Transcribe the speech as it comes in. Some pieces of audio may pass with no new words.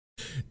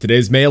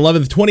Today's May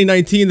 11th,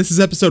 2019. This is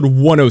episode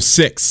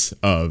 106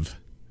 of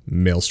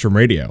Maelstrom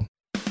Radio.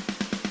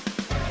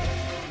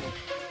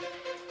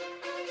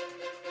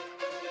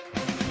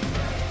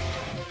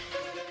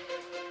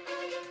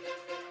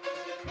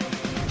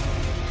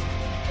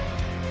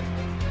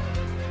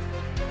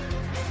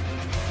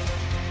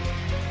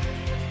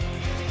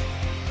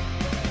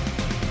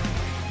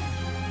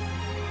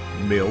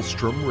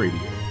 Maelstrom Radio.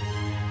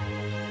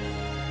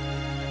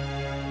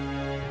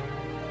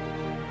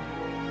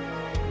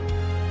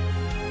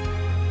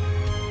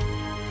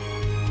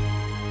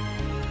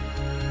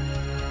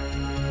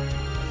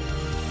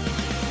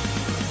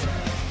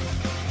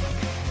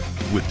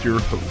 With your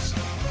hosts,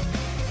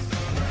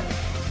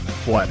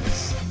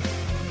 Flatus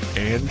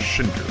and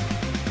Shinder.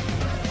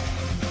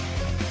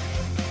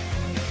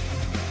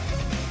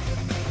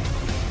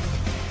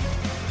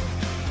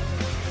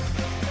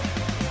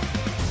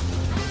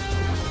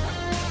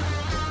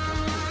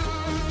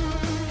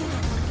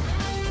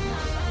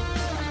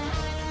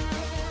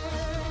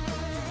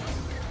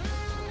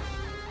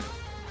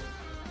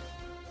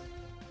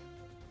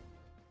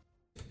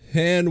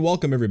 And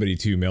welcome everybody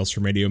to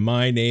Maelstrom Radio.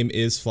 My name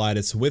is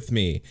Flatus. With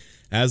me,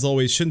 as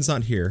always, Shin's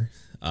not here.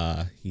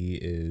 He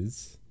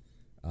is,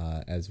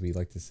 as we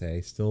like to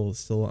say, still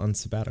on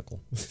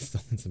sabbatical.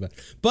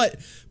 But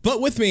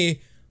with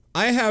me,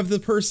 I have the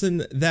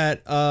person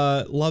that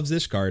loves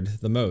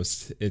Ishgard the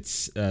most.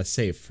 It's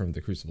Safe from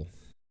the Crucible.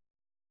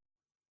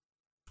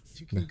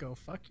 You can go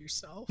fuck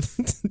yourself.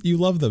 You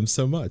love them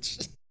so much.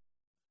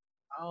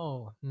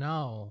 Oh,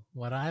 no.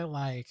 What I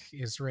like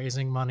is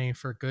raising money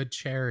for good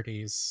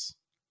charities.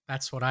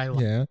 That's what I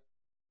like. Yeah.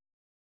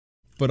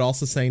 But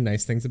also saying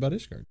nice things about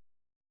Ishgard.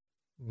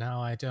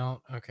 No, I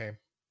don't. Okay.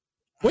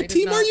 What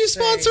team are you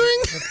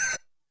sponsoring?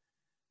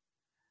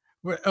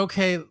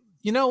 Okay,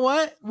 you know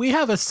what? We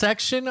have a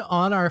section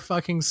on our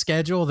fucking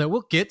schedule that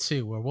we'll get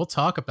to where we'll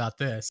talk about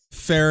this.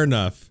 Fair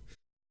enough.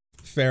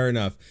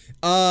 So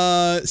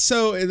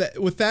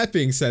with that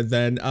being said,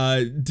 then,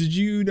 did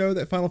you know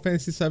that Final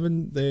Fantasy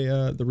VII,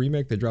 the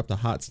remake, they dropped a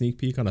hot sneak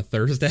peek on a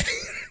Thursday?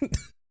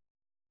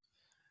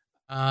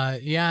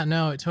 Yeah,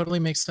 no, it totally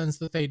makes sense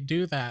that they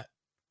do that.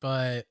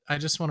 But I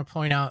just want to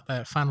point out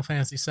that Final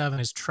Fantasy VII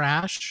is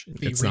trash.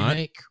 The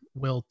remake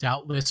will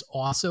doubtless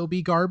also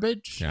be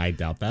garbage. I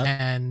doubt that.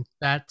 And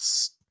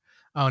that's...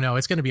 Oh no,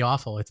 it's going to be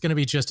awful. It's going to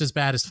be just as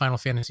bad as Final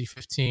Fantasy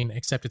 15,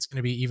 except it's going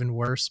to be even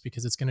worse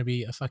because it's going to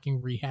be a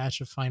fucking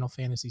rehash of Final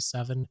Fantasy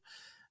 7,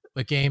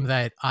 a game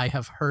that I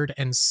have heard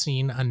and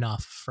seen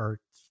enough for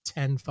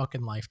 10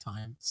 fucking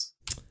lifetimes.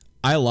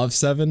 I love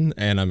 7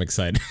 and I'm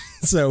excited.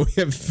 So we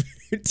have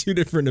two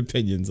different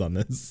opinions on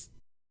this.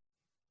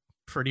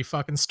 Pretty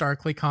fucking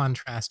starkly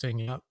contrasting,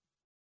 yep.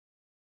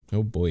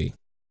 Oh boy.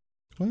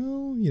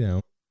 Well, you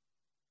know.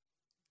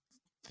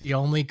 The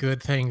only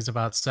good things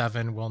about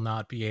 7 will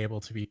not be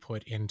able to be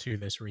put into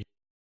this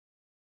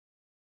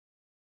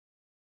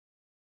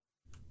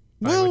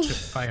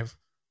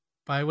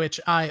by which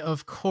I,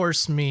 of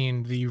course,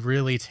 mean the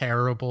really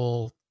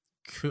terrible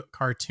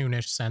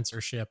cartoonish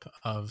censorship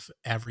of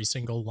every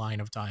single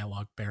line of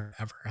dialogue Bear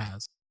ever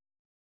has.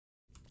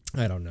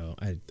 I don't know.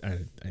 I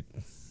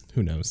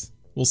who knows?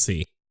 We'll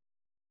see.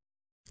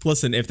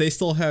 Listen, if they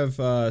still have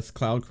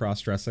cloud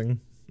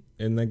cross-dressing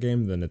in the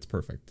game, then it's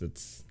perfect.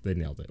 They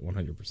nailed it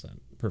 100%.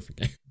 Perfect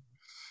game.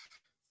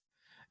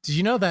 Did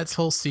you know that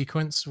whole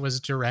sequence was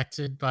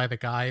directed by the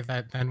guy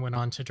that then went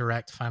on to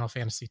direct Final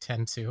Fantasy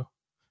X too?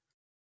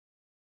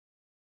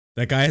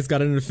 That guy has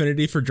got an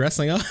affinity for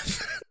dressing up.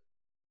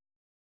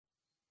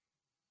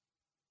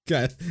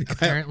 God.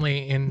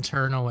 Apparently,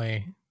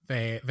 internally,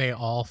 they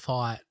all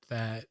thought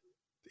that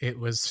it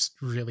was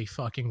really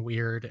fucking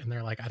weird, and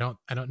they're like, I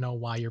don't know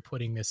why you're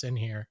putting this in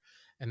here.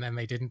 And then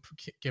they didn't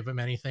give him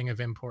anything of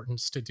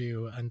importance to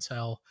do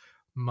until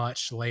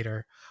much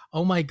later.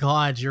 Oh my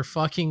god, your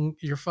fucking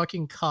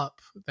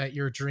cup that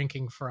you're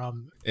drinking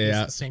from is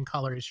the same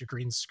color as your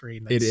green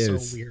screen. That's so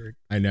weird.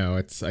 I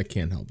know, I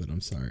can't help it. I'm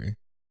sorry.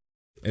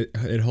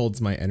 It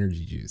holds my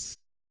energy juice.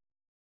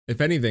 If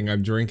anything,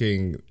 I'm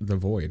drinking the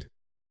Void.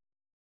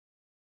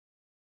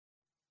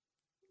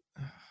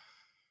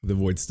 The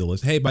Void's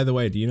delicious. Hey, by the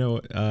way, do you know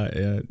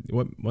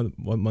what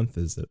month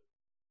is it?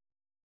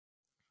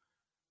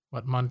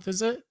 What month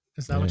is it?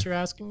 Is that what you're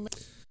asking me?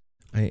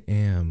 I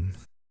am.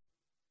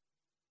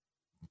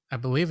 I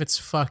believe it's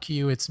fuck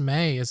you, it's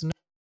May, isn't it?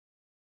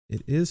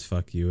 It is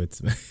fuck you,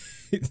 it's May.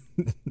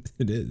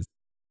 It is.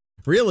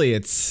 Really,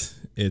 it's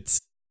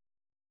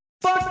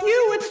fuck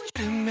you, it's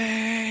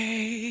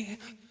May.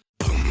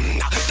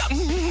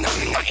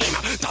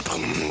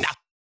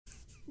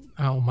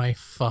 Oh my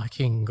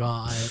fucking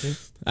god.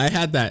 I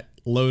had that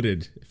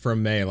loaded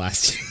from May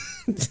last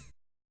year.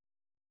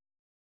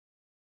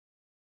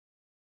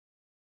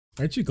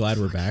 Aren't you glad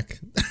we're back?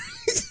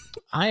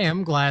 I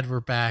am glad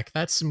we're back.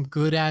 That's some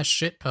good ass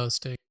shit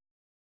posting.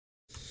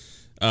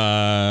 New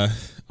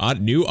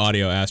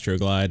audio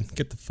Astroglide.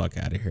 Get the fuck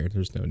out of here.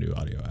 There's no new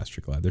audio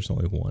Astroglide. There's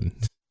only one.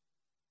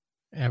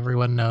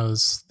 Everyone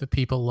knows the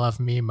people love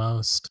me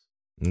most.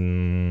 I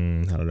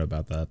don't know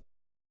about that.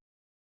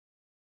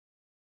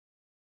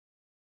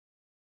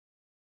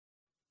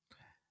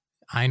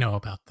 I know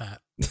about that.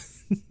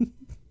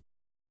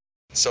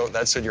 So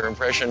that's what your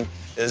impression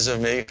is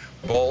of me,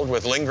 bold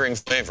with lingering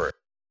flavor.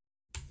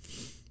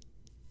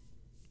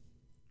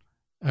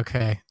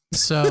 Okay,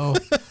 so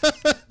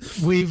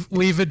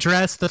we've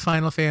addressed the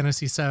Final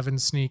Fantasy VII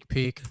sneak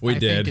peek. We I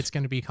did. think it's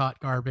going to be hot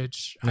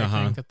garbage. I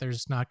think that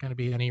there's not going to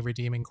be any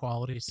redeeming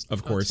qualities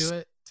Of course.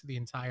 to the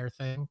entire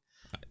thing,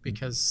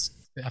 because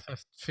the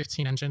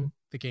FF15 engine,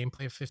 the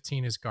gameplay of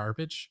 15 is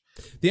garbage.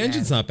 The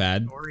engine's not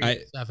bad. Story of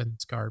 7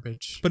 is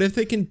garbage. But if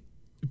they can,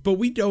 but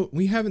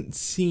we haven't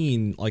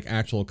seen like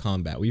actual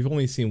combat. We've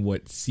only seen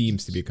what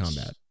seems to be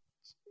combat.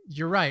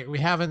 You're right. We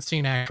haven't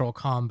seen actual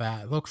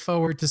combat. Look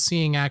forward to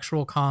seeing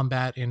actual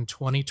combat in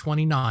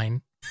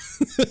 2029.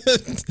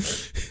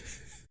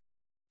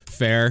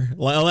 Fair.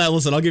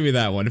 Listen, I'll give you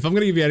that one. If I'm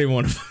going to give you any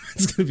one,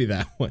 it's going to be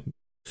that one.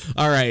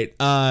 All right.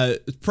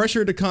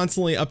 Pressure to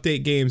constantly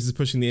update games is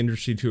pushing the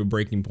industry to a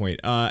breaking point,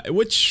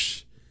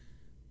 which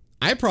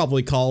I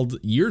probably called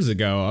years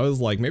ago. I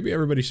was like, maybe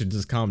everybody should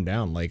just calm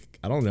down. Like,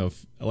 I don't know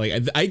if,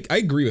 like, I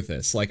agree with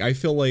this. Like, I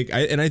feel like,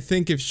 and I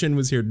think if Shin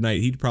was here tonight,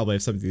 he'd probably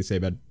have something to say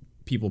about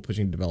people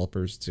pushing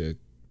developers to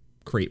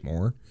create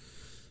more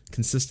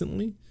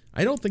consistently.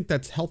 I don't think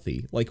that's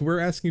healthy. Like, we're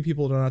asking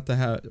people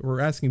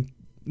we're asking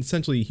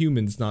essentially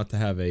humans not to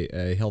have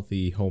a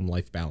healthy home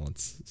life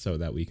balance so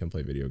that we can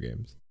play video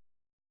games.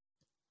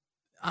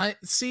 I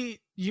see,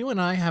 you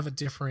and I have a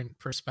different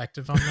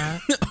perspective on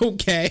that.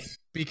 Okay.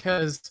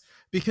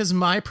 Because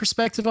my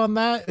perspective on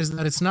that is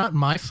that it's not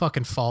my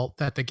fucking fault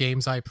that the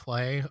games I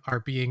play are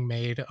being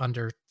made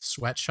under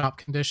sweatshop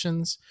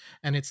conditions,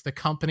 and it's the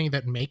company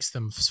that makes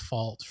them's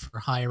fault for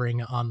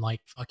hiring on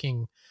like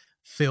fucking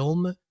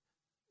film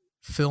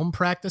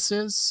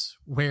practices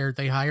where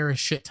they hire a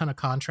shit ton of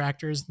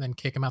contractors and then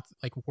kick them out,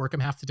 like work them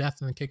half to death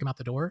and then kick them out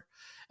the door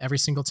every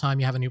single time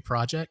you have a new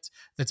project.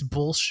 That's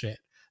bullshit.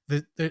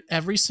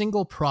 Every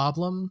single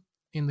problem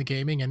in the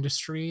gaming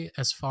industry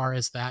as far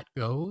as that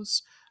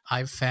goes,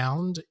 I've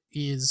found,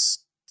 is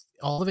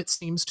all of it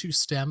seems to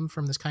stem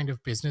from this kind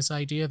of business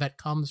idea that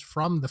comes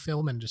from the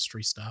film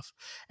industry stuff.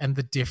 And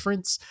the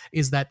difference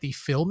is that the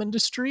film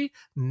industry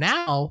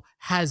now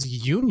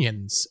has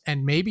unions.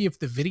 And maybe if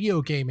the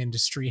video game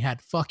industry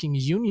had fucking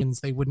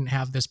unions, they wouldn't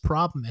have this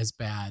problem as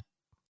bad.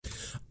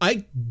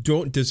 I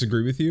don't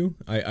disagree with you.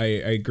 I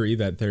agree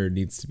that there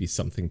needs to be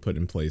something put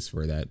in place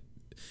for that.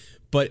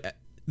 But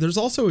there's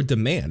also a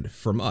demand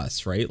from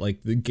us, right?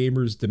 Like the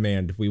gamers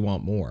demand, we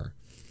want more.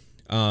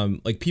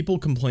 Like people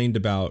complained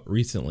about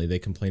recently, they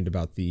complained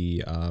about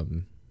the I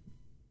don't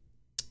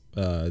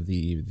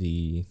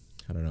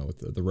know,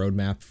 the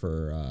roadmap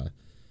for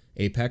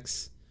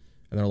Apex,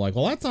 and they're like,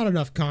 well, that's not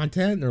enough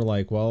content. And they're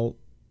like, well,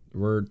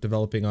 we're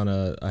developing on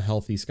a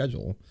healthy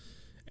schedule.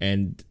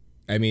 And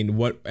I mean,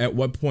 at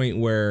what point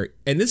where,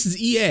 and this is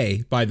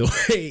EA, by the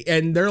way,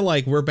 and they're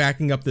like, we're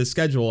backing up this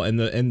schedule, and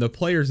the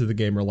players of the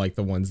game are like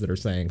the ones that are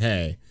saying,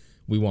 hey,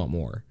 we want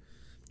more.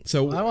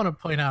 So I want to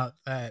point out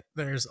that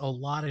there's a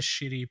lot of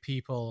shitty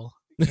people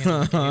in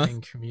the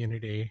gaming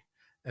community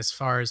as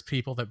far as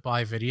people that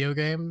buy video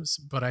games,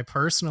 but I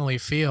personally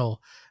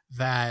feel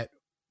that,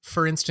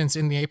 for instance,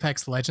 in the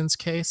Apex Legends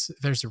case,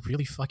 there's a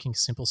really fucking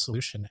simple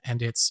solution,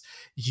 and it's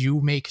you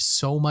make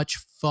so much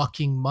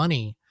fucking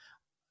money.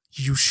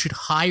 You should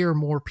hire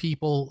more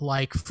people,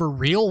 like for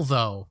real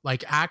though,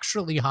 like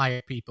actually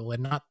hire people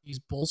and not these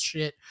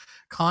bullshit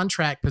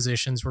contract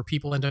positions where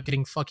people end up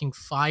getting fucking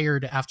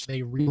fired after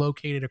they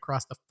relocated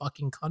across the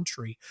fucking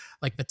country,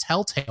 like the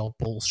Telltale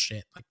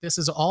bullshit. Like this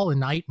is all a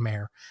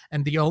nightmare.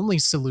 And the only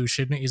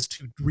solution is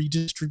to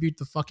redistribute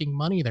the fucking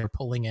money they're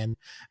pulling in,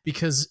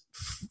 because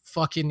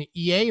fucking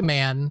EA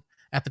man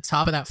at the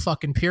top of that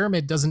fucking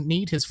pyramid doesn't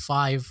need his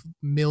 5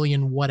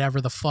 million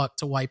whatever the fuck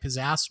to wipe his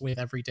ass with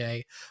every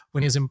day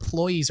when his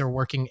employees are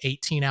working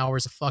 18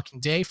 hours a fucking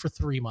day for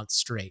 3 months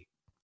straight.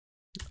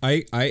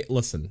 I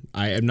listen,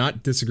 I am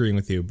not disagreeing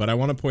with you, but I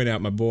want to point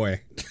out my boy,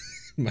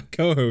 my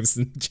co-host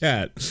in the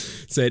chat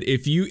said,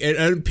 if you,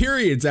 and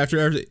periods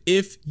after,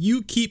 if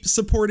you keep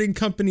supporting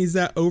companies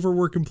that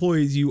overwork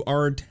employees, you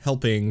aren't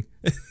helping.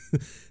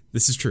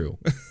 This is true.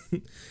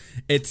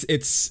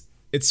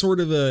 It's sort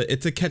of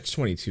it's a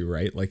catch-22,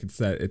 right? Like it's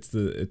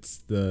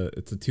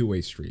a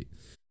two-way street.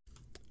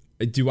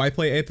 Do I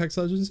play Apex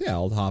Legends? Yeah,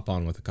 I'll hop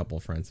on with a couple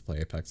of friends to play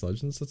Apex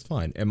Legends. That's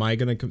fine. Am I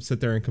going to sit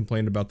there and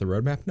complain about the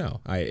roadmap? No.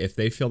 If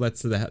they feel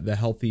that's the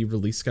healthy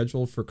release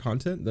schedule for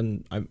content,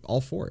 then I'm all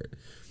for it.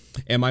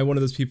 Am I one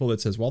of those people that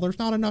says, well, there's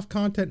not enough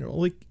content?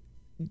 Like,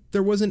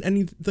 there wasn't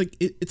any, like,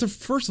 it's a,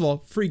 first of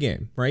all, free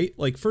game, right?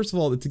 Like, first of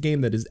all, it's a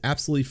game that is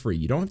absolutely free.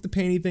 You don't have to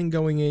pay anything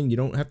going in. You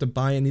don't have to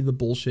buy any of the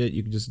bullshit.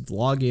 You can just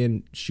log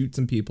in, shoot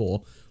some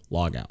people,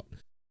 log out.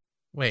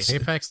 Wait,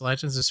 Apex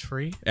Legends is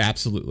free?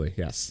 Absolutely,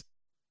 yes.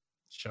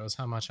 Shows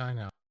how much I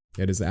know.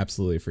 It is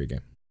absolutely a free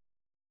game.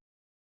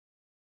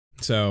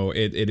 So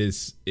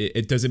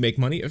it does it make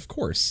money? Of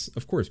course.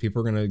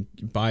 People are going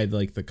to buy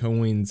like the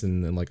coins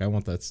and then like, I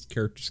want that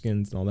character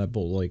skins and all that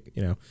bull, like,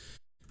 you know,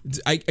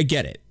 I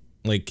get it.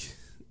 Like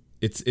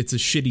it's a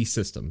shitty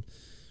system.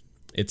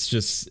 It's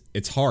just,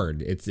 it's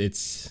hard.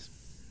 It's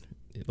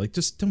Like,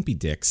 just don't be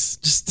dicks.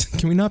 Just,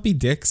 can we not be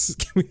dicks?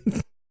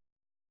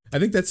 I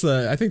think that's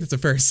a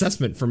fair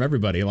assessment from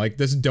everybody. Like,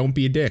 just don't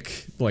be a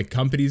dick. Like,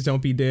 companies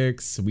don't be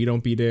dicks. We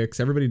don't be dicks.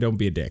 Everybody don't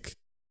be a dick.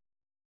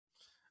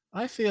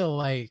 I feel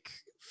like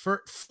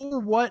for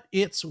what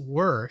it's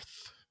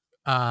worth,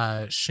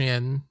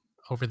 Shin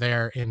over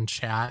there in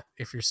chat,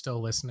 if you're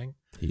still listening,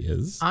 He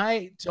is.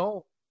 I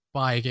don't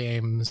buy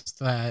games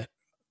that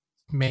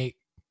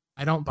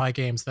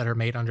are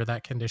made under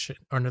that condition,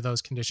 under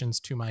those conditions,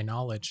 to my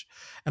knowledge.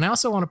 And I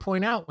also want to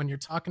point out, when you're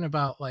talking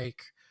about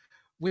like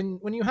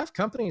when you have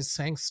companies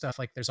saying stuff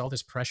like there's all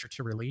this pressure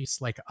to release,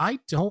 like, I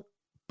don't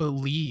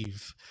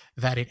believe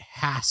that it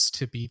has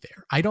to be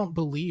there. I don't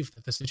believe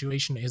that the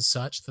situation is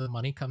such that the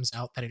money comes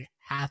out that it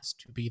has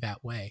to be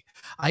that way.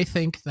 I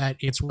think that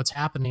it's what's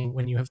happening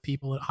when you have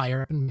people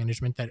higher up in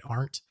management that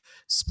aren't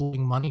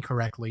splitting money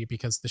correctly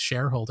because the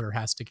shareholder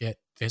has to get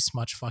this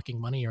much fucking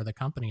money or the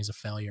company is a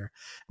failure.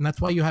 And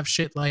that's why you have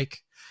shit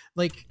like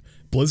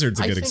Blizzard's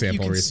a good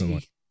example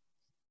recently.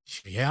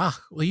 Yeah,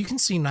 well, you can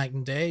see night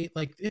and day.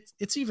 Like,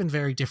 it's even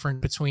very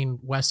different between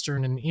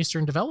Western and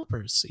Eastern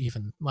developers.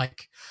 Even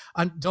like,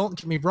 don't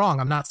get me wrong,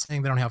 I'm not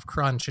saying they don't have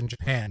crunch in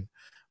Japan,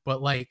 but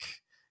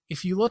like,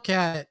 if you look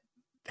at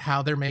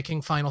how they're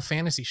making Final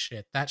Fantasy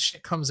shit, that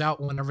shit comes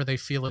out whenever they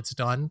feel it's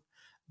done.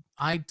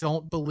 I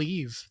don't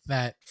believe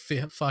that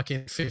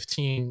fucking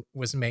 15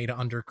 was made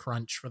under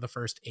crunch for the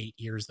first 8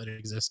 years that it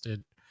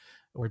existed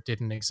or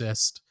didn't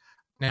exist.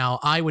 Now,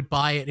 I would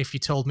buy it if you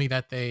told me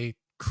that they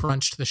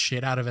crunched the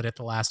shit out of it at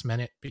the last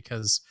minute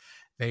because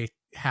they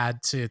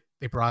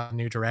brought a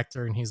new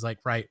director and he's like,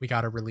 right, we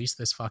got to release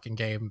this fucking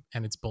game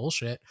and it's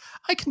bullshit.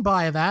 I can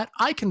buy that.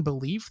 I can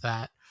believe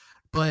that.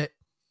 But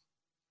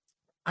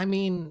I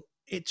mean,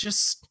 it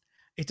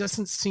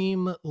doesn't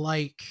seem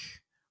like,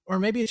 or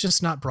maybe it's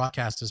just not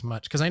broadcast as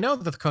much, because I know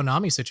that the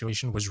Konami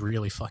situation was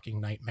really fucking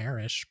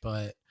nightmarish,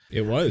 but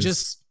it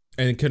was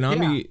and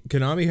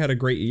Konami had a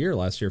great year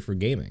last year for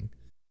gaming.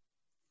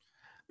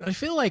 I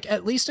feel like,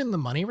 at least in the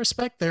money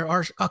respect, there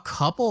are a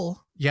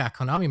couple. Yeah,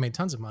 Konami made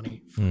tons of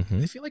money.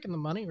 I feel like in the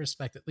money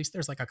respect, at least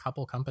there's like a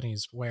couple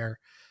companies where,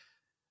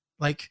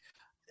 like,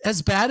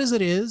 as bad as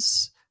it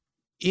is,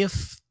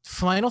 if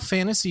Final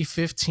Fantasy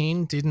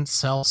 15 didn't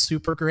sell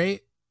super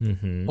great,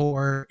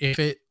 or if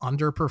it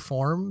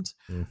underperformed,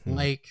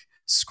 like,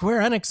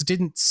 Square Enix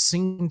didn't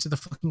sink into the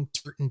fucking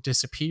dirt and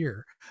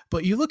disappear.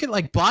 But you look at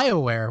like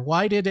BioWare.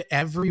 Why did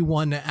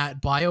everyone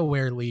at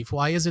BioWare leave?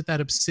 Why is it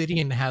that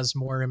Obsidian has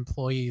more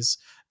employees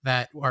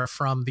that are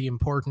from the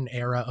important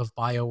era of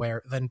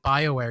BioWare than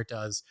BioWare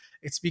does?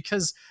 It's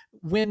because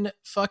when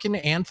fucking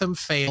Anthem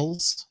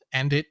fails,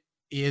 and it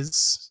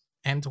is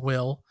and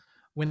will,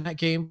 when that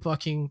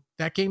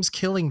game's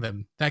killing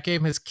them. That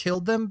game has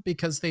killed them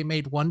because they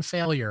made one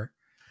failure.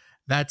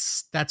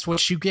 That's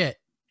what you get.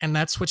 And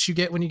that's what you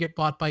get when you get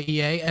bought by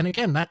EA. And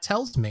again, that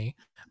tells me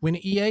when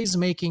EA's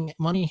making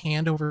money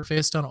hand over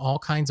fist on all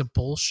kinds of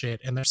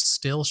bullshit and they're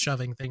still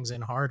shoving things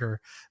in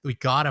harder, we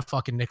gotta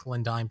fucking nickel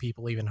and dime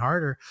people even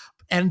harder.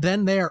 And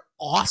then they're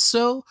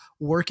also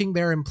working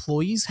their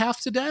employees half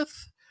to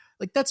death.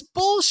 Like, that's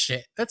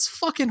bullshit. That's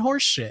fucking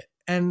horseshit.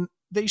 And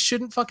they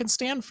shouldn't fucking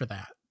stand for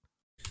that.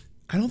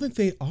 I don't think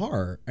they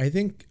are. I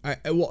think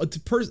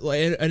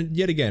and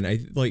yet again,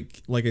 I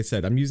like I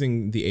said, I'm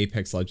using the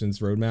Apex Legends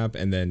roadmap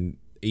and then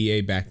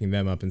EA backing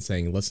them up and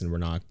saying, listen, we're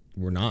not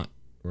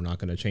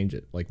going to change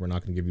it. Like, we're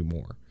not going to give you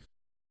more.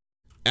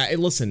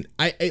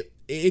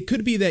 It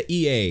could be that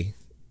EA,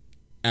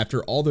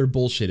 after all their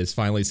bullshit, is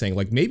finally saying,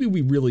 like, maybe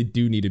we really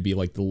do need to be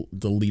like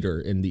the leader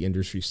in the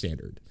industry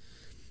standard.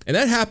 And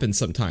that happens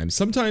sometimes.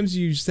 Sometimes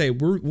you say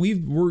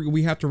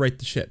we have to right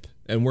the ship.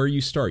 And where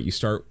you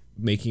start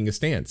making a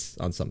stance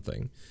on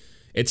something.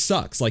 It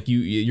sucks. Like,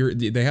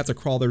 they have to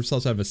crawl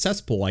themselves out of a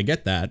cesspool. I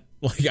get that.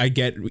 Like, I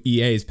get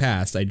EA's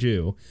past. I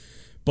do.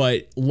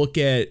 But look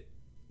at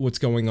what's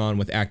going on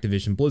with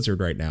Activision Blizzard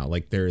right now.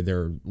 Like,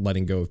 they're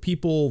letting go of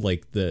people.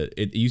 Like,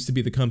 it used to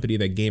be the company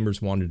that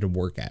gamers wanted to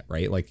work at,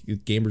 right? Like,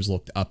 gamers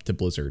looked up to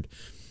Blizzard.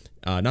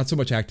 Not so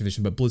much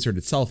Activision, but Blizzard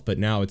itself. But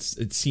now it's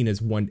seen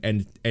as one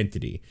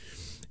entity.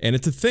 And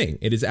it's a thing.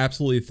 It is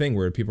absolutely a thing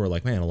where people are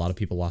like, man, a lot of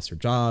people lost their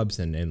jobs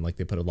and like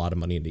they put a lot of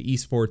money into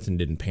esports and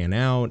didn't pan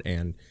out,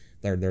 and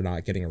they're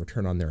not getting a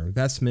return on their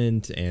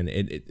investment. And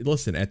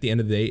listen, at the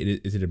end of the day,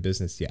 is it a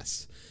business?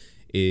 Yes.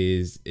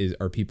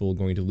 Are people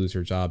going to lose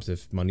their jobs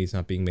if money's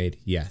not being made?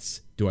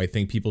 Yes. Do I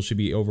think people should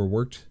be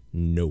overworked?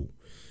 No.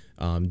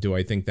 Do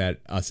I think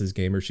that us as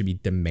gamers should be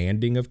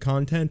demanding of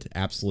content?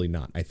 Absolutely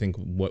not. I think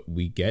what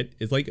we get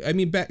is like, I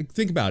mean,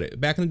 think about it.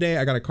 Back in the day,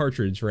 I got a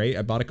cartridge, right?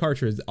 I bought a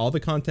cartridge. All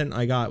the content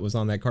I got was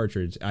on that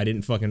cartridge. I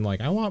didn't fucking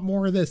I want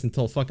more of this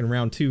until fucking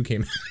round 2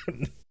 came out.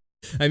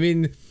 I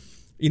mean,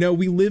 you know,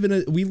 we live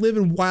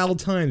in wild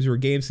times where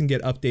games can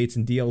get updates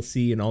and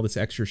DLC and all this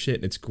extra shit,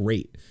 and it's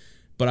great.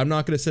 But I'm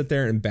not going to sit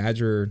there and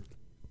badger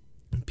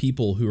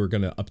people who are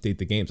going to update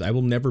the games. I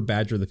will never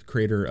badger the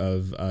creator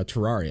of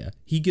Terraria.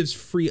 He gives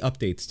free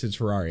updates to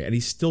Terraria, and he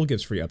still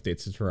gives free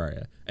updates to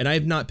Terraria. And I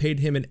have not paid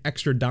him an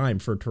extra dime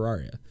for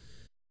Terraria.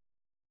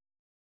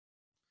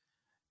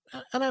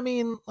 and I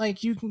mean,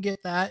 like, you can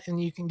get that,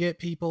 and you can get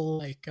people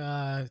like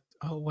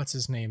what's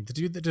his name, the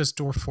dude that does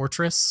Dwarf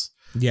Fortress,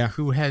 Yeah.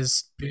 who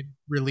has been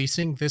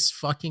releasing this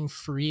fucking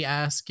free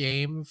ass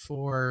game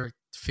for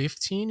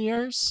 15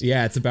 years.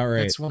 Yeah, it's about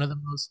right. It's one of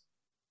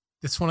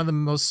the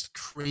most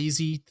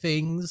crazy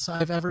things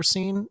I've ever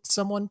seen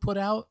someone put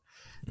out.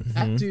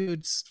 That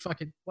dude's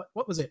fucking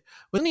what was it?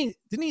 Didn't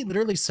he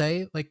literally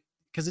say, like,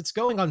 because it's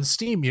going on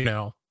Steam,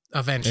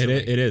 eventually.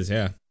 It is,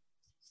 yeah.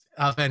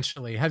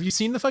 Eventually. Have you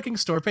seen the fucking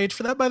store page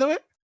for that, by the way?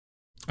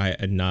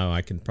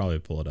 I can probably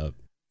pull it up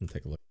and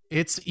take a look.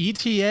 Its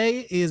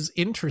ETA is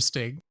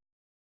interesting.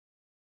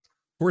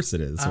 Of course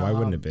it is. So why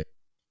wouldn't it be?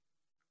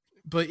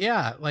 But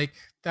yeah, like,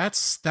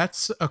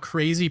 that's a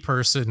crazy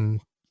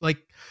person. Like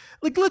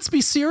let's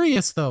be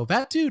serious though.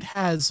 That dude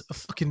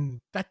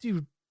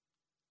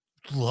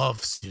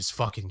loves his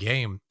fucking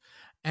game.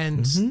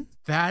 And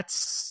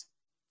that's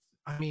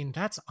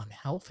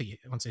unhealthy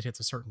once it hits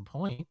a certain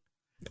point.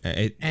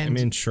 I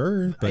mean,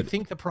 sure, but I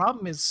think the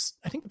problem is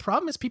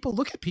people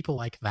look at people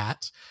like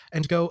that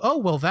and go, oh,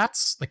 well,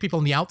 that's like, people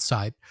on the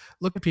outside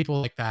look at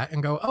people like that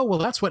and go, oh, well,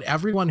 that's what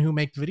everyone who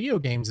makes video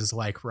games is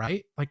like,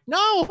 right? Like,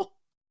 no.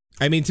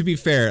 I mean, to be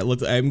fair,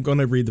 I'm going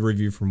to read the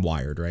review from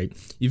Wired, right?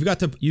 You've got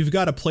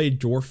to play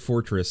Dwarf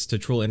Fortress to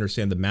truly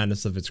understand the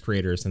madness of its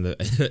creators and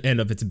and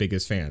of its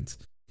biggest fans.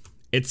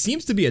 It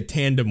seems to be a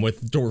tandem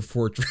with Dwarf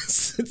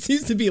Fortress. It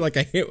seems to be like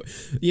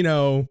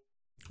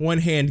one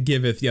hand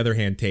giveth, the other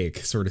hand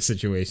take sort of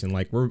situation.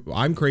 Like,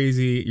 I'm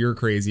crazy, you're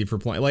crazy for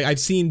playing. Like, I've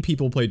seen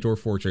people play Dwarf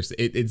Fortress.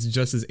 It's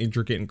just as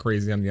intricate and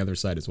crazy on the other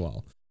side as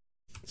well.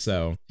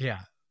 So yeah,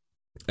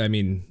 I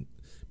mean,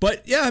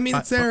 but yeah, I mean,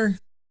 it's there.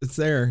 It's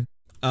there.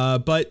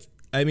 But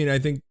I mean, I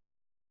think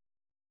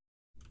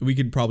we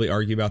could probably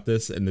argue about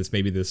this, and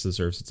maybe this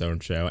deserves its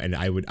own show. And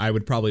I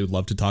would probably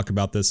love to talk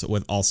about this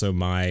with also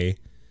my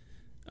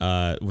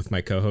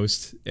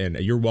co-host, and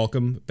you're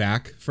welcome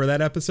back for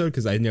that episode,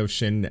 because I know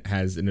Shin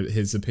has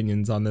his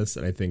opinions on this,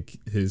 and I think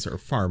his are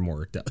far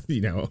more,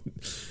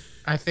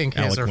 I think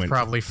his are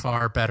probably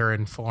far better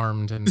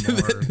informed and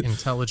more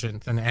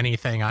intelligent than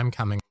anything I'm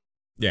coming.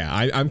 Yeah,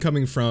 I'm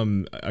coming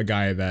from a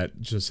guy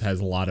that just has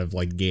a lot of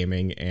like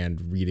gaming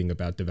and reading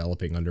about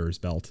developing under his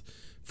belt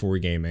for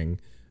gaming.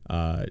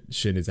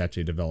 Shin is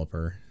actually a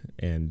developer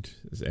and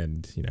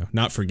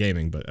not for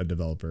gaming, but a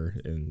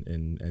developer,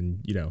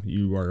 and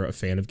you are a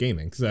fan of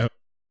gaming. So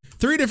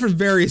 3 different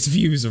various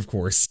views, of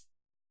course.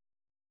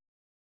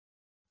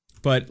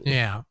 But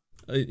yeah,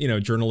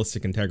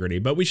 journalistic integrity.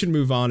 But we should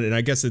move on, and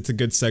I guess it's a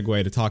good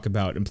segue to talk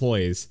about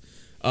employees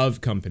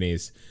of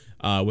companies.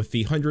 With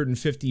the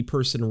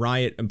 150-person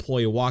riot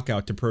employee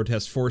walkout to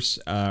protest forced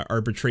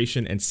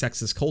arbitration and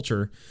sexist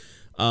culture.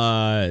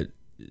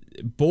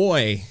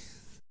 Boy.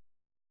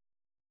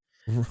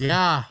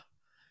 Yeah,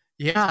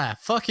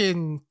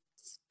 fucking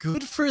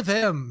good for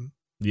them.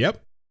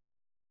 Yep.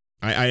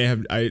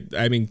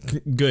 I mean,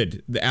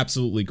 good.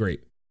 Absolutely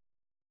great.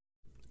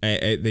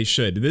 They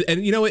should.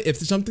 And you know what? If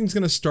something's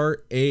going to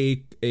start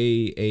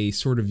a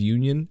sort of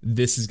union,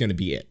 this is going to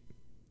be it.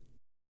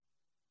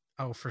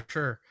 Oh, for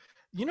sure.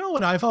 You know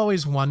what I've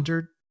always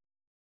wondered?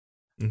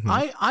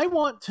 I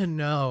want to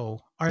know,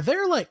 are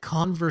there like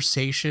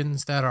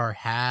conversations that are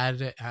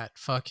had at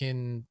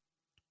fucking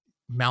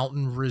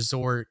mountain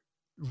resort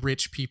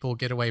rich people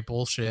getaway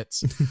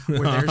bullshits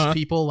where there's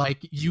people like,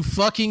 you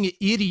fucking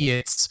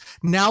idiots,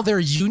 now they're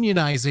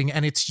unionizing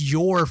and it's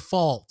your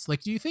fault?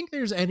 Like, do you think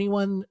there's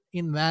anyone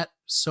in that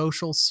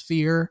social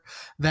sphere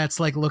that's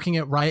like looking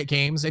at Riot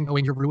Games and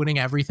going, you're ruining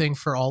everything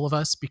for all of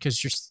us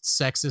because you're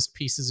sexist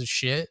pieces of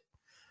shit?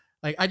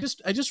 Like, I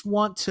just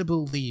want to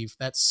believe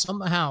that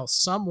somehow,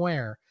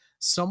 somewhere,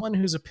 someone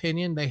whose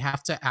opinion they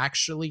have to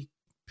actually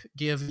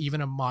give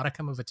even a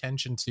modicum of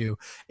attention to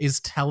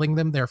is telling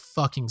them they're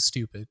fucking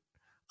stupid.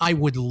 I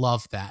would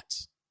love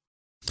that.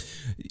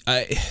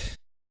 I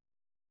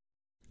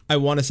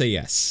want to say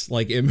yes.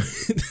 Like, we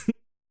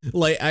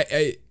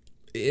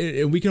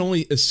can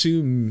only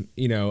assume,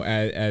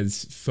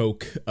 as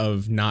folk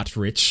of not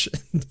rich,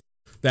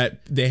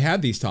 that they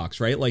have these talks,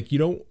 right? Like, you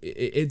don't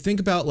think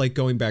about like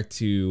going back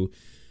to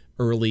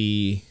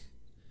early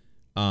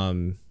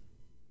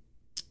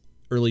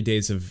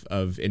days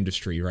of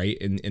industry, right?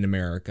 In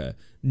America,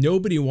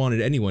 nobody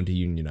wanted anyone to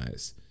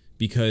unionize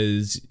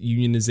because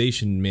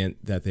unionization meant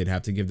that they'd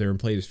have to give their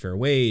employees fair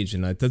wage.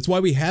 And that's why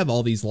we have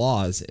all these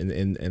laws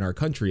in our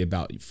country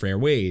about fair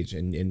wage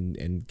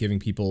and giving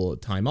people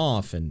time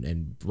off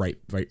and right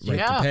to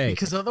pay.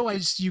 Because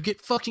otherwise you get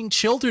fucking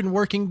children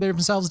working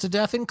themselves to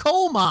death in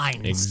coal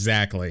mines.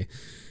 Exactly.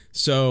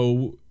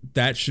 So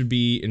that should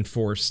be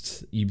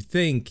enforced, you'd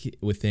think,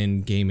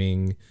 within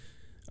gaming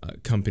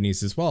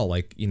companies as well.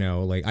 Like,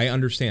 like, I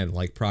understand,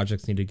 like,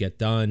 projects need to get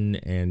done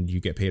and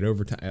you get paid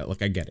overtime.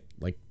 Like, I get it.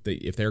 Like,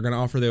 if they're going to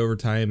offer the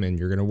overtime and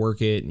you're going to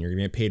work it and you're going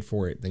to get paid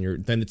for it,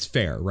 then it's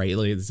fair, right?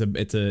 Like,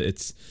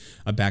 it's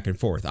a back and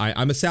forth.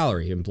 I'm a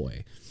salary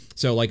employee.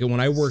 So like, when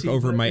I work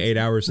over my 8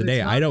 hours a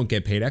day, I don't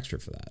get paid extra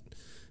for that.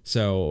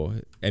 So,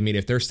 I mean,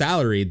 if they're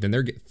salaried, then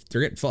they're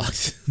getting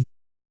fucked.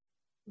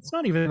 It's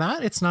not even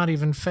that. It's not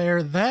even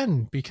fair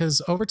then,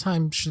 because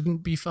overtime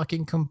shouldn't be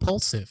fucking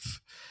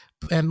compulsive.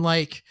 And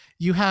like,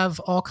 you have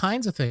all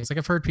kinds of things. Like,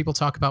 I've heard people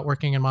talk about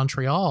working in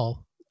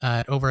Montreal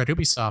over at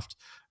Ubisoft,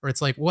 where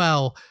it's like,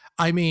 well,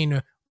 I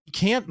mean, we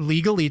can't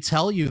legally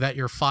tell you that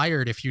you're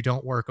fired if you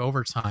don't work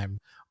overtime,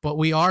 but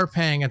we are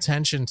paying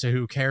attention to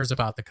who cares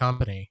about the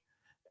company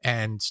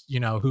and, you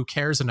know, who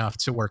cares enough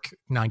to work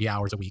 90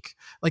 hours a week.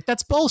 Like,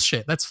 that's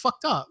bullshit. That's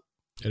fucked up.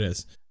 It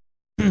is.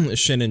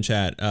 Shin in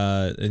chat,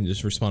 and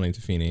just responding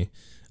to Feeney.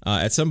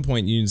 At some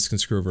point, unions can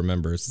screw over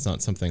members. It's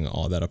not something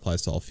all that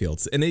applies to all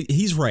fields, and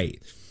he's right.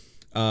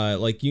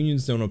 Like,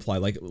 unions don't apply.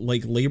 Like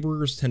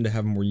laborers tend to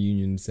have more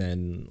unions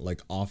than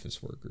like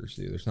office workers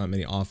do. There's not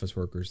many office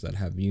workers that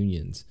have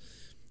unions,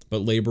 but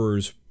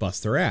laborers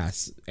bust their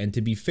ass. And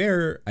to be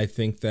fair, I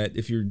think that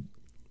if you're,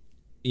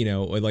 you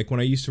know, like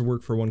when I used to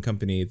work for one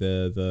company,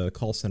 the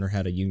call center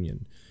had a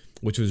union,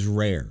 which was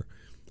rare.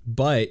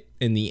 But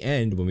in the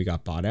end, when we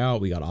got bought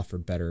out, we got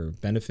offered better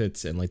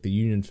benefits, and like the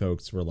union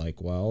folks were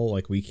like, well,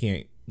 like we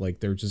can't,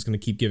 like they're just going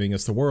to keep giving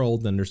us the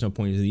world, then there's no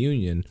point to the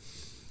union.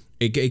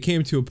 It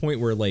came to a point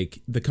where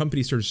like the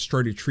company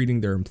started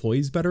treating their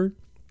employees better.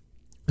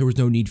 There was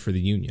no need for the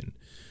union.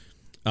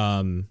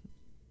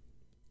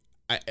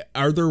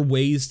 Are there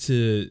ways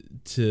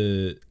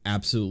to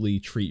absolutely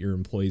treat your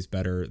employees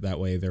better? That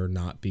way they're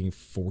not being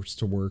forced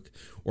to work,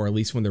 or at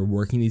least when they're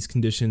working these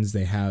conditions,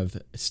 they have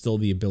still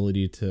the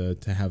ability to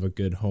have a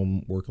good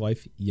home work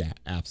life. Yeah,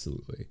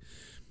 absolutely.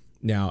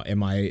 Now,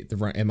 am I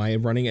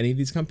running any of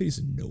these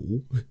companies?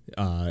 No.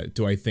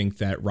 Do I think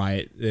that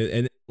Riot,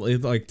 and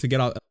like to get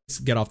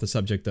off the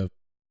subject of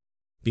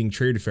being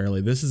treated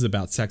fairly, this is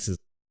about sexism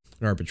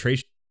and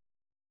arbitration.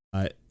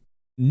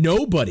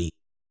 Nobody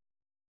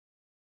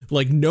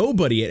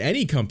at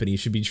any company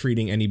should be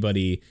treating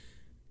anybody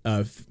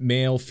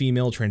male,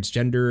 female,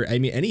 transgender. I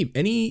mean,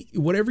 any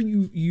whatever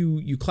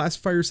you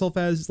classify yourself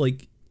as.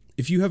 Like,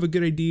 if you have a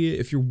good idea,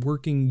 if you're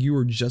working, you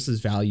are just as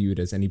valued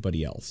as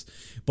anybody else.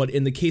 But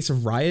in the case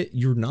of Riot,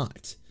 you're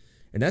not,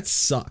 and that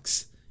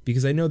sucks,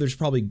 because I know there's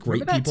probably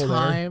great people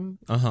there.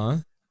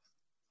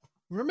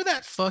 Remember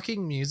that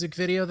fucking music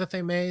video that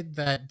they made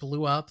that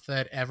blew up,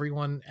 that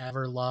everyone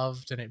ever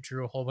loved, and it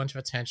drew a whole bunch of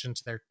attention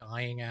to their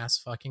dying ass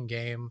fucking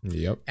game?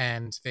 Yep.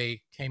 And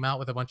they came out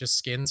with a bunch of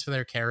skins for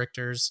their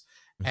characters.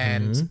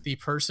 And the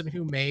person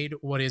who made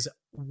what is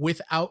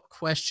without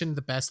question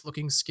the best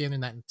looking skin in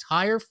that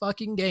entire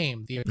fucking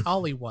game, the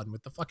Akali one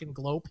with the fucking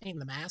glow paint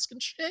and the mask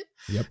and shit,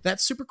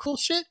 that super cool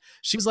shit,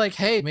 she was like,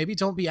 hey, maybe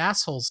don't be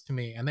assholes to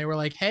me. And they were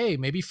like, hey,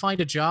 maybe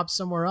find a job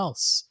somewhere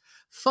else.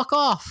 Fuck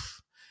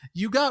off.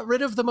 You got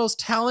rid of the most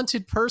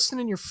talented person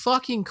in your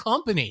fucking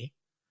company.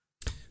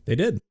 They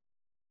did.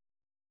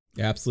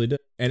 They absolutely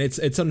did. And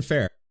it's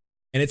unfair.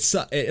 And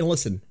and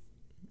listen,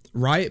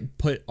 Riot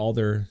put all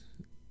their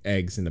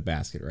eggs in the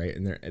basket, right?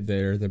 And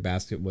their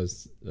basket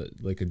was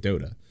like a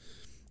Dota,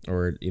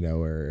 or you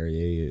know, or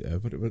a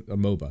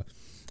MOBA,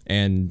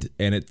 and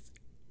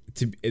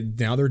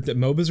now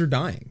MOBAs are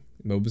dying.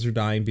 MOBAs are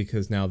dying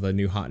because now the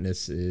new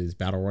hotness is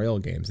battle royale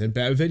games, and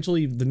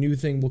eventually the new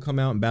thing will come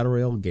out and battle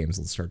royale games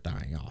will start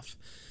dying off.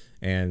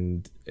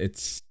 And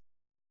it's,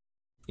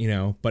 you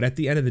know, but at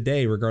the end of the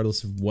day,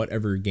 regardless of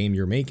whatever game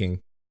you're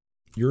making,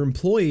 your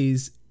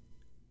employees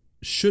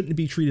shouldn't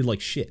be treated like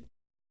shit.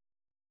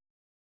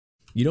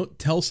 You don't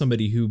tell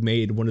somebody who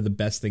made one of the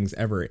best things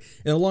ever in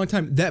a long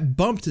time that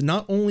bumped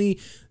not only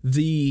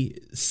the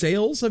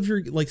sales of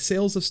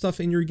stuff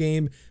in your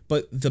game,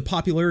 but the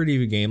popularity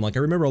of your game. Like, I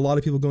remember a lot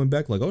of people going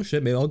back like, oh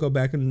shit, maybe I'll go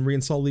back and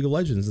reinstall League of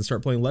Legends and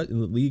start playing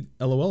League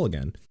LOL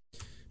again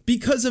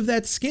because of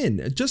that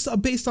skin, just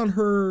based on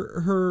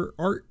her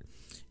art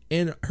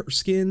and her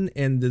skin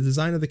and the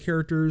design of the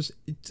characters.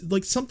 It's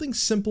like something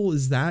simple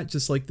as that,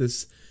 just like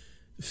this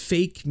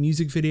fake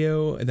music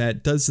video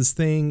that does this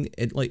thing,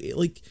 and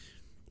like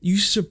you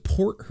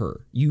support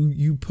her,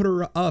 you put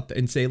her up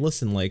and say,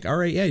 listen, like, all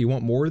right, yeah, you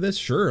want more of this?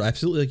 Sure,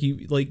 absolutely.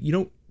 You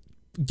don't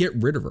get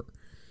rid of her.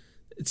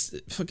 It's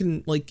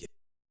fucking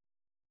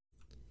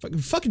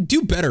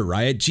do better,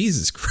 Riot.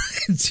 Jesus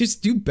Christ,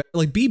 just do better.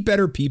 Like, be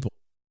better people.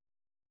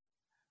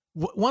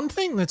 One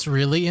thing that's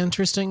really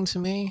interesting to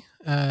me,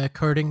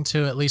 according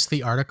to at least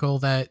the article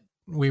that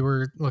we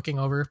were looking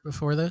over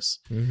before this,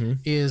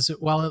 is,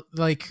 while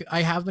like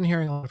I have been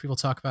hearing a lot of people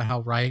talk about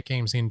how Riot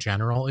Games in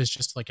general is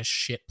just like a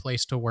shit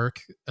place to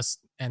work,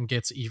 and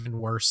gets even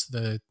worse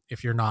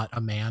if you're not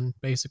a man,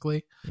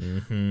 basically.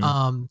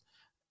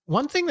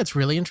 One thing that's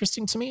really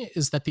interesting to me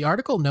is that the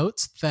article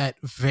notes that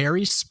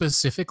very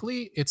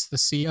specifically it's the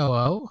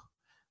COO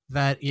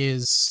that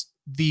is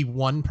the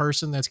one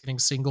person that's getting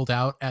singled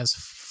out as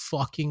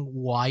fucking,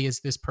 why is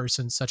this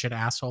person such an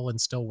asshole and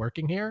still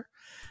working here?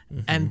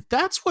 And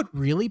that's what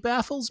really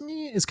baffles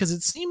me, is because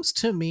it seems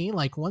to me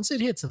like once it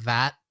hits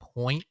that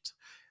point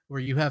where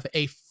you have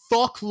a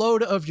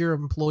fuckload of your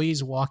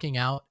employees walking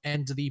out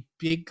and the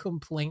big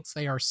complaints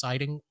they are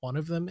citing, one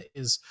of them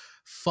is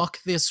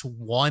fuck this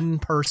one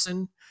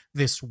person,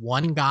 this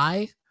one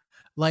guy.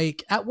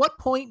 Like, at what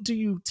point do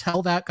you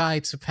tell that guy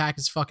to pack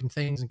his fucking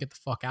things and get the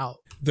fuck out?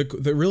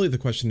 The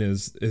question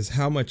is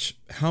how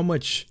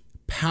much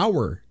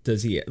power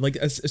does he like?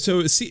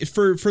 So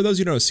for those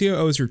you know,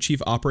 COO is your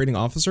chief operating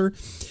officer,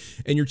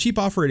 and your chief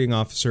operating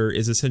officer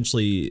is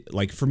essentially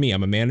like, for me,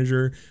 I'm a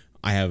manager.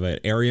 I have an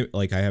area,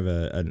 like I have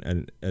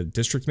a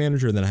district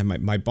manager, and then I have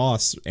my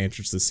boss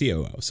answers the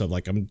COO. So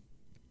like I'm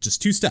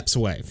just 2 steps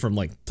away from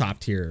like top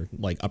tier,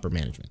 like upper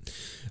management.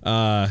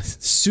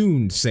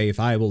 Soon safe,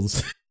 I will.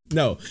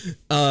 No,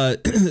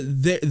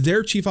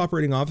 their chief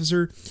operating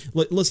officer.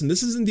 Listen,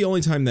 this isn't the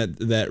only time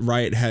that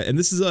Riot had, and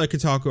this is a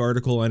Kotaku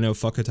article. I know,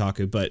 fuck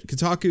Kotaku, but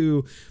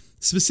Kotaku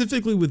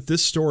specifically with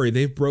this story,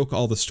 they broke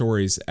all the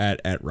stories at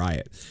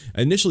Riot.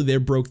 Initially, they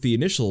broke the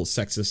initial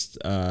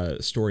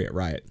sexist story at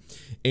Riot,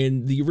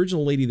 and the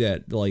original lady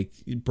that like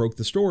broke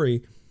the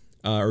story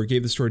or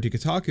gave the story to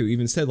Kotaku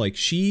even said like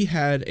she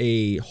had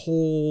a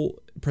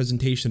whole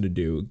presentation to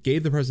do,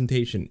 gave the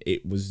presentation,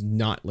 it was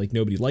not like,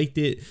 nobody liked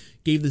it,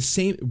 gave the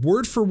same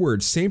word for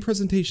word same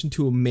presentation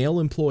to a male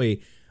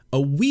employee a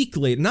week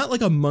later, not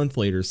like a month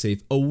later,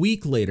 safe, a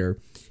week later,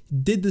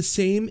 did the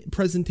same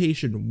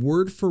presentation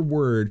word for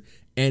word,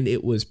 and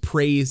it was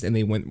praised, and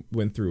they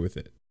went through with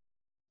it.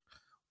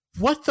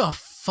 What the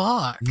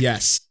fuck?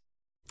 Yes.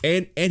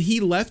 And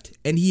he left,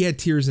 and he had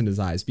tears in his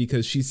eyes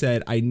because she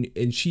said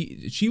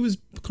she was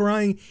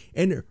crying,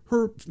 and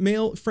her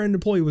male friend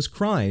employee was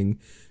crying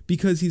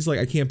because he's like,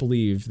 I can't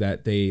believe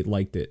that they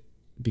liked it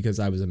because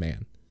I was a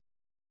man.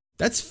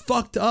 That's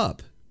fucked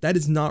up. That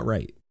is not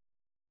right.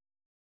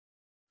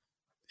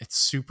 It's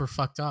super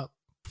fucked up.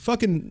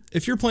 Fucking,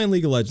 if you're playing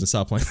League of Legends,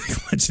 stop playing League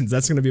of Legends.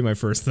 That's going to be my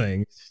first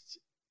thing.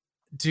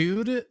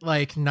 Dude,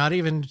 like, not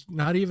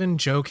even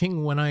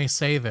joking when I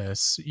say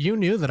this. You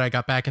knew that I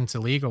got back into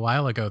League a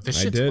while ago.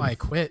 This shit's why I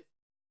quit.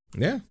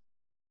 Yeah.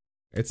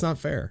 It's not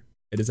fair.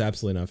 It is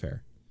absolutely not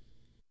fair.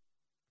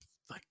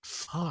 Like,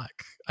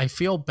 fuck. I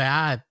feel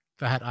bad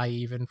that I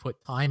even put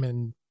time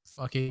and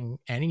fucking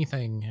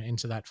anything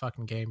into that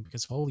fucking game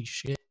because holy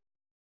shit.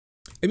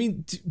 I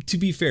mean, to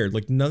be fair,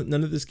 like none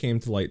of this came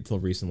to light until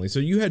recently, so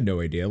you had no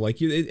idea. Like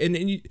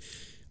you.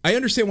 I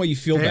understand why you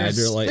feel bad.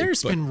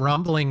 There's been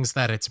rumblings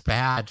that it's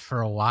bad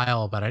for a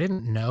while, but I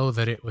didn't know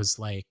that it was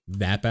like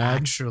that bad.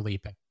 Actually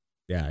bad.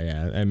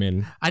 Yeah. I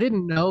mean, I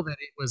didn't know that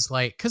it was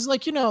like, because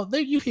like, you know,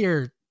 you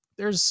hear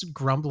there's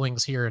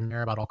grumblings here and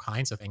there about all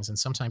kinds of things, and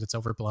sometimes it's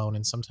overblown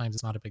and sometimes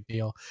it's not a big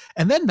deal.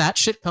 And then that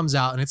shit comes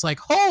out and it's like,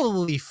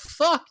 holy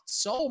fuck,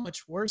 so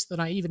much worse than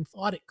I even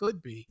thought it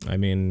could be. I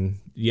mean,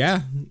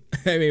 yeah.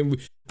 I mean,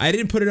 I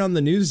didn't put it on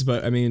the news,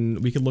 but I mean,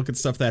 we could look at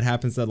stuff that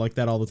happens like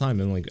that all the time.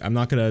 And like, I'm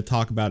not going to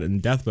talk about it in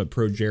depth, but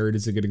Pro Jared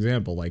is a good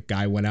example. Like,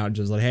 guy went out and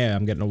just like, hey,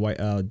 I'm getting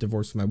a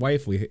divorce with my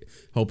wife. We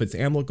hope it's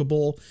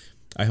amicable.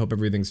 I hope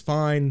everything's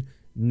fine.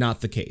 Not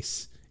the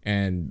case.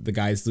 And the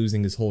guy's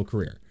losing his whole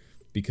career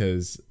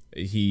because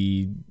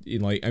he,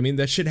 like, I mean,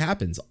 that shit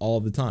happens all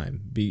the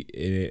time.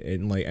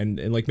 And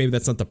maybe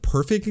that's not the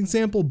perfect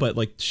example, but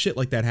like shit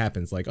like that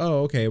happens. Like,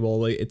 oh, okay,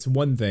 well, like, it's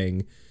one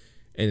thing.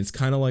 And it's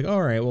kind of like,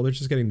 all right, well, they're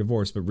just getting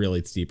divorced, but really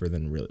it's deeper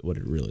than really what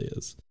it really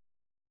is.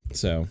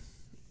 So,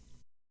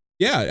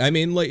 yeah, I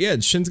mean, like, yeah,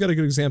 Shin's got a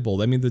good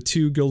example. I mean, the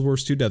 2 Guild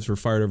Wars 2 devs were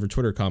fired over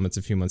Twitter comments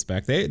a few months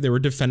back. They were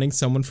defending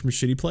someone from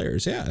shitty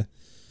players. Yeah,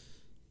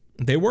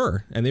 they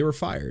were, and they were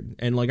fired.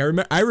 And like,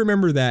 I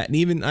remember that.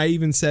 And I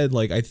even said,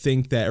 like, I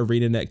think that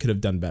ArenaNet could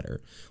have done better.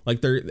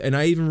 Like, and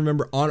I even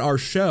remember on our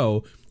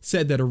show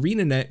said that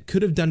ArenaNet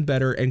could have done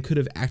better and could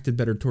have acted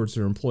better towards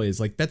their employees.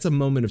 Like, that's a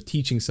moment of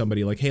teaching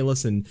somebody, like, hey,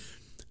 listen,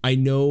 I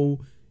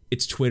know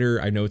it's Twitter,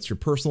 I know it's your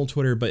personal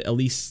Twitter, but at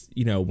least,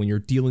 you know, when you're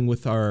dealing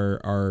with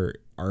our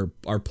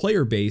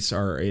player base,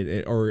 or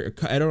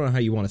I don't know how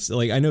you want to say,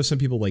 like, I know some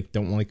people like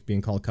don't like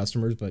being called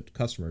customers, but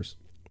customers,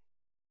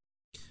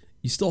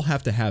 you still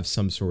have to have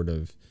some sort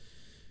of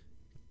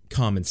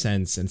common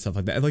sense and stuff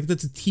like that. Like,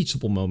 that's a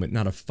teachable moment,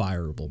 not a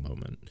fireable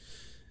moment.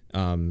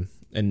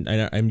 And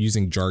I'm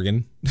using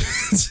jargon,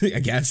 I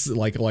guess.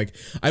 Like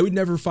I would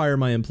never fire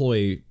my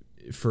employee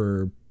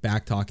for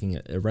back talking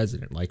a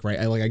resident. Like, right,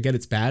 I get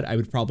it's bad. I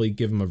would probably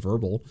give them a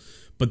verbal,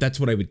 but that's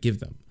what I would give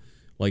them.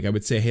 Like, I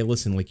would say, hey,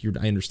 listen, like,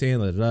 I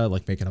understand,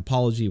 like, make an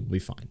apology, we'll be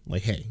fine.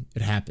 Like, hey,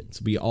 it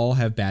happens. We all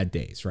have bad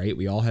days, right?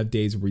 We all have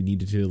days where we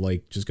needed to,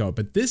 like, just go.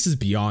 But this is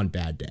beyond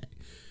bad day.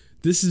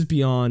 This is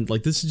beyond,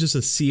 like, this is just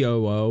a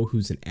COO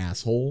who's an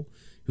asshole,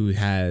 who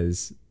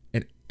has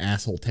an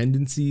asshole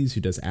tendencies,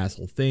 who does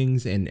asshole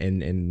things,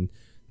 and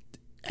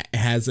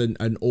has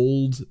an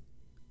old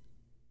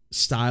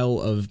style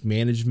of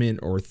management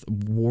or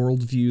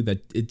worldview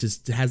that it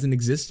just hasn't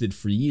existed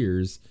for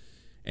years,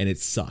 and it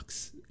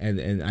sucks.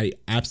 And I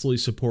absolutely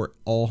support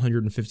all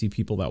 150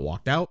 people that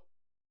walked out.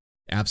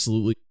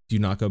 Absolutely do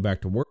not go back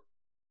to work.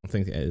 I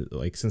don't think,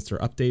 like, since their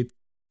update,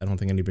 I don't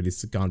think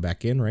anybody's gone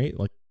back in, right?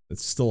 Like,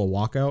 it's still a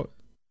walkout.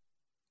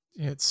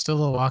 It's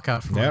still a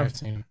walkout from what I've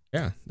seen.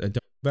 Yeah, don't go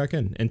back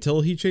in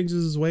until he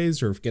changes his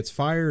ways or gets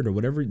fired or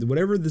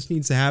whatever this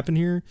needs to happen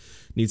here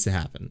needs to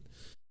happen.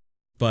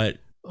 But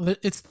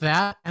it's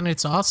that, and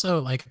it's also,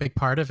 like, a big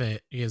part of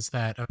it is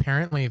that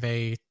apparently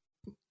they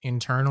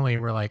internally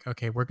were like,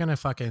 okay, we're gonna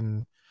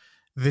fucking,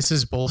 this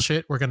is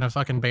bullshit. We're gonna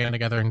fucking band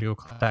together and do a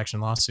class action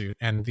lawsuit.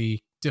 And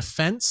the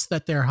defense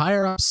that their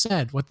higher up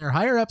said, what their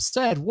higher up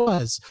said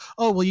was,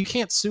 oh, well, you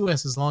can't sue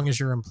us as long as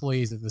you're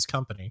employees of this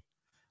company.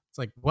 It's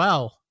like,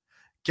 well,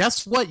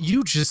 guess what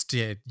you just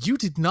did? You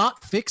did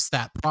not fix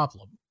that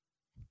problem.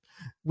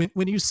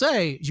 When you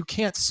say you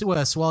can't sue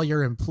us while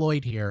you're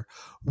employed here,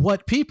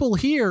 what people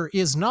hear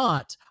is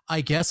not,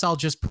 I guess I'll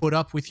just put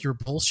up with your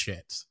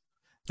bullshit.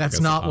 That's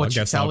not what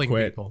you're telling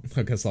people.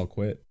 I guess I'll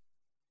quit.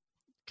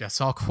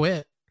 Guess I'll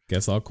quit.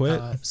 Guess I'll quit.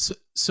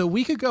 So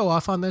we could go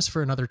off on this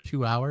for another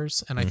 2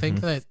 hours, and I think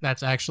that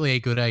that's actually a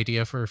good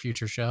idea for a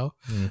future show.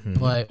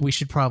 But we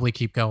should probably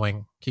keep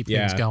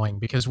things going,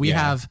 because we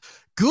have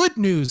good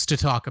news to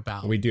talk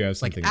about. We do have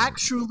something like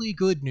actually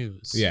good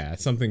news. Yeah,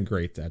 something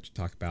great to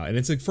talk about, and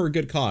it's like for a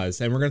good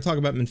cause. And we're going to talk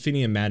about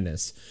Manfinia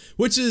Madness,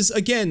 which is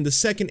again the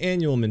second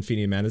annual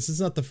Manfinia Madness. It's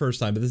not the first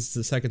time, but this is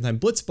the second time.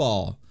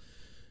 Blitzball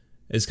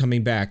is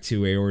coming back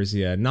to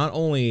Eorzea. Not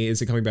only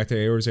is it coming back to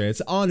Eorzea,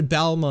 it's on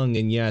Balmung,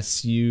 and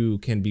yes, you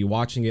can be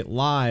watching it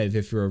live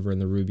if you're over in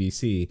the Ruby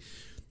Sea.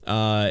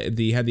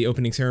 They had the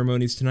opening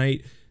ceremonies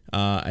tonight.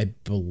 I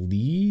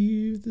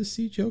believe the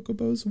Sea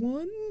Chocobos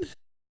won, if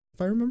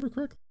I remember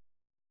correctly.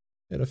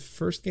 At a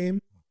first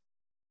game,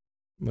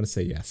 I'm gonna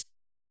say yes.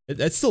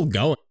 It's still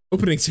going.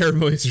 Opening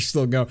ceremonies are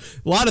still going.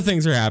 A lot of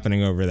things are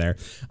happening over there.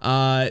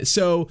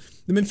 So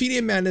the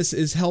Manfinia Madness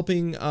is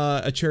helping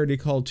a charity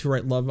called To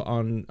Write Love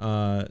on,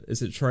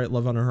 is it To Write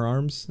Love on Her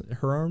Arms?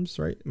 Her Arms,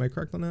 right? Am I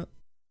correct on that?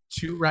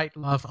 To Write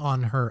Love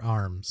on Her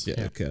Arms.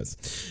 Yeah, because.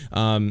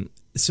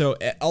 So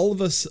all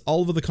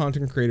of the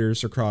content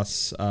creators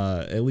across,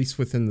 at least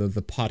within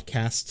the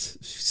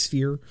podcast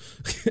sphere,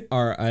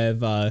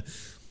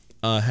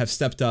 have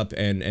stepped up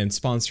and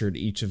sponsored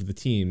each of the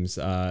teams.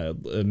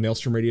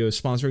 Maelstrom Radio is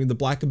sponsoring the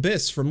Black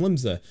Abyss from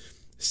Limsa.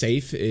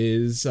 Safe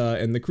is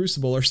and the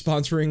Crucible are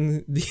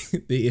sponsoring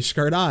the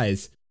Ishgard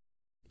Eyes.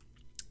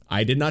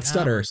 I did not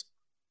stutter.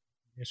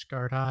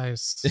 Ishgard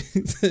Eyes.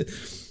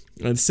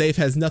 And Safe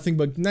has nothing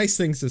but nice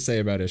things to say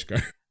about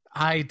Ishgard.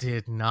 I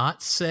did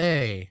not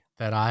say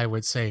that I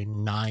would say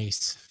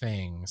nice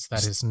things.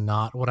 That is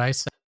not what I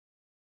said.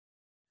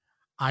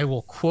 I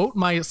will quote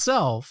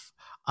myself.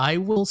 I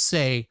will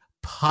say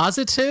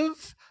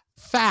positive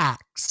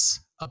facts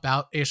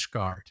about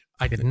Ishgard.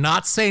 I did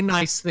not say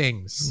nice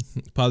things.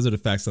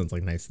 Positive facts sounds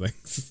like nice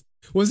things.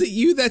 Was it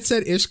you that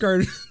said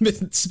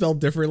Ishgard spelled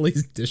differently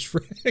as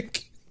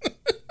Dishrak?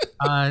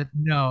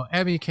 No,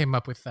 Emmy came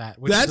up with that.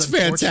 That's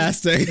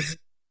fantastic.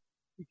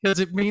 Because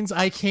it means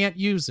I can't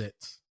use it.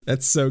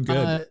 That's so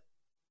good.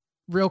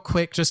 Real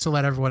quick, just to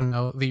let everyone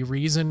know, the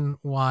reason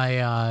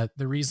why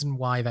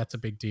that's a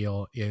big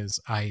deal is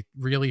I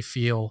really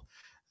feel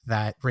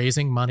that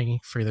raising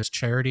money for this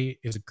charity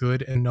is a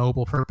good and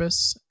noble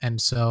purpose. And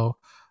so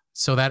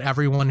that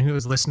everyone who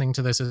is listening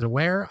to this is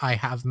aware, I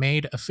have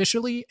made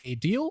officially a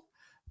deal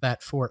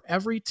that for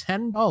every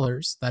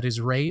 $10 that is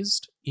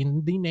raised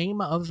in the name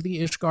of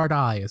the Ishgard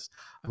Eyes,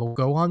 I will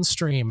go on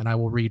stream and I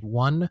will read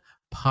one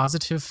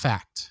positive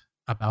fact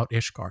about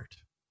Ishgard.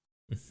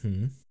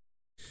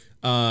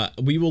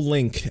 We will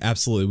link,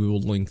 absolutely, we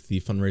will link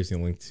the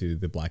fundraising link to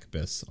the Black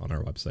Abyss on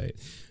our website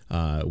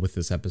with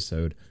this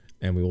episode.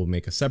 And we will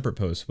make a separate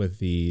post with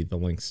the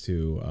links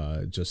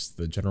to just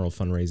the general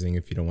fundraising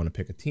if you don't want to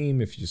pick a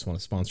team, if you just want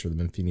to sponsor the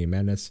Manfinia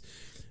Madness.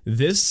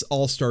 This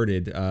all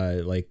started,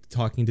 like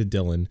talking to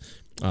Dylan,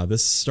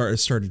 this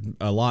started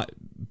a lot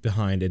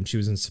behind, and she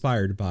was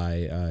inspired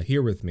by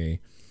Here With Me,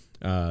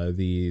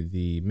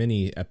 the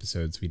mini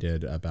episodes we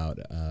did about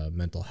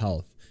mental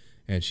health.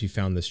 And she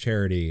found this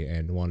charity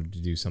and wanted to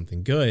do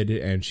something good,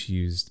 and she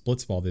used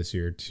Blitzball this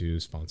year to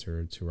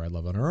sponsor To Write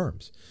Love on Her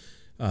Arms.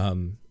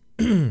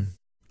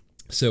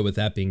 So with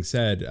that being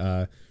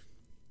said,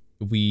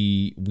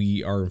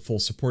 we are in full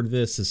support of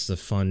this. This is a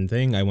fun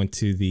thing. I went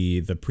to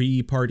the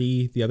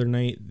pre-party the other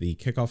night, the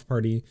kickoff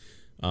party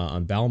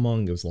on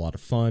Balmung. It was a lot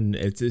of fun.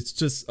 It's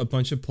just a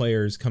bunch of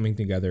players coming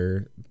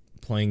together,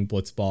 playing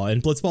Blitzball.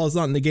 And Blitzball is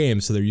not in the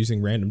game, so they're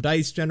using random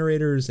dice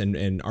generators and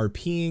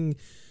RPing.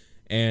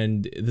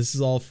 And this is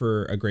all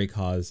for a great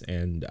cause,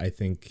 and I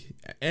think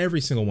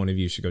every single one of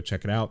you should go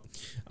check it out.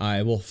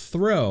 I will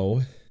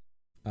throw...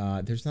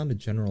 there's not a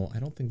general, I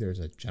don't think there's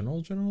a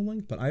general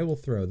link, but I will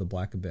throw the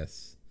Black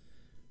Abyss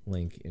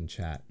link in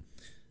chat.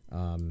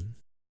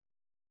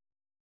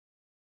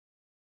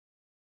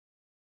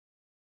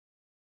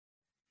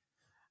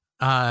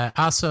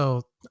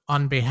 Also,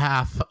 on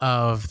behalf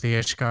of the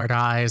Ishgard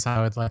Eyes,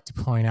 I would like to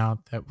point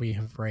out that we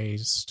have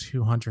raised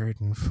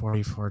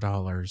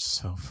 $244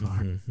 so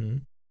far.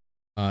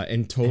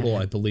 In total,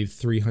 I believe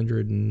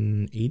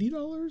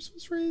 $380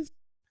 was raised.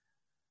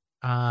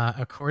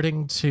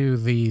 According to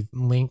the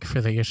link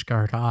for the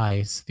Ishgard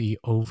Eyes, the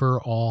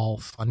overall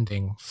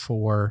funding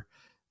for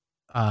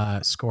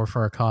Score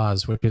for a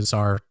Cause, which is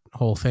our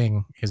whole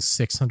thing, is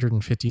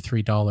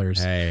 $653.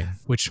 Hey.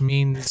 Which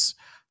means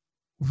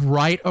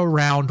right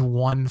around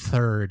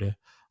 1/3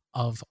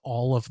 of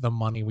all of the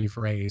money we've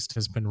raised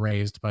has been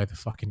raised by the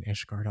fucking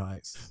Ishgard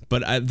Eyes.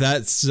 But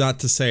that's not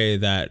to say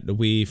that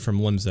we from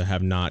Limsa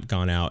have not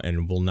gone out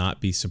and will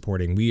not be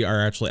supporting. We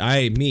are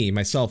actually,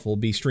 myself will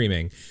be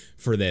streaming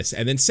for this.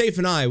 And then Safe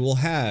and I will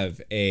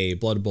have a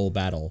Blood Bowl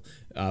battle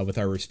with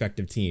our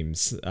respective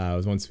teams.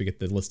 Once we get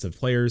the list of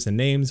players and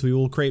names, we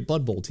will create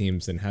Blood Bowl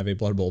teams and have a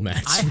Blood Bowl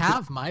match. I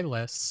have my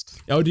list.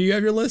 Oh, do you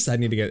have your list? I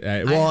need to get.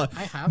 I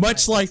have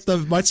much like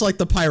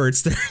the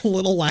Pirates, they're a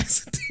little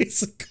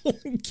lackadaisical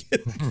and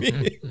get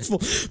meaningful.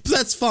 But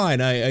that's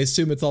fine. I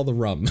assume it's all the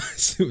rum.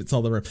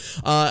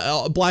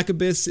 Black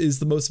Abyss is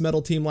the most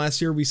metal team last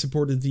year. We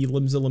supported the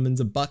Limsa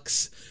Lemons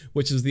Bucks,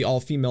 which is the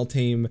all-female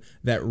team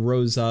that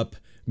rose up,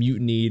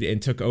 mutinied,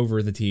 and took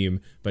over the team,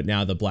 but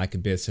now the Black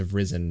Abyss have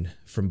risen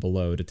from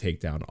below to take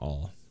down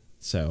all.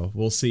 So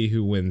we'll see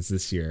who wins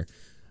this year.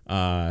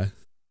 I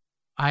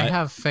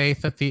have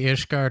faith that the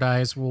Ishgard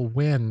Eyes will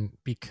win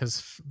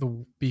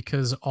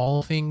because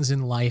all things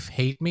in life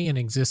hate me and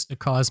exist to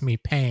cause me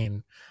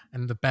pain.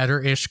 And the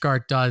better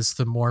Ishgard does,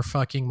 the more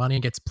fucking money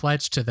gets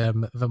pledged to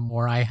them, the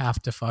more I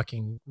have to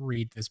fucking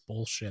read this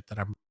bullshit that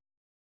I'm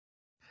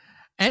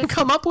and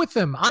come up with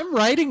them. I'm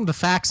writing the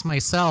facts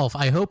myself.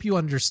 I hope you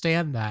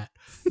understand that.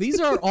 These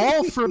are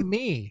all from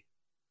me.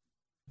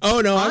 Oh,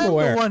 no, I'm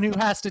aware. I'm the one who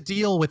has to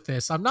deal with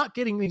this. I'm not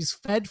getting these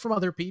fed from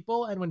other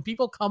people. And when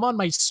people come on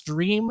my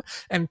stream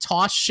and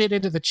toss shit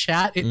into the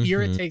chat, it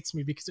irritates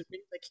me because it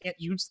means I can't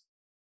use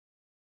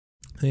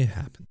it.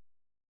 Happens.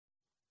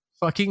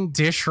 Fucking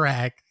dish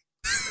rag.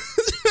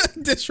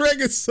 Dish rag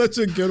is such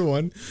a good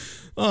one.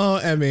 Oh,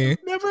 Emmy. I'm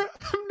never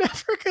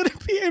gonna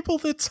be able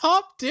to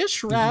top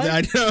dish rag.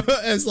 I know.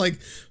 It's like,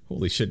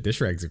 holy shit,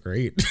 dish rags are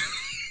great.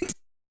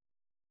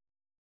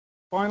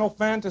 Final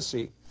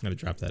Fantasy. Gotta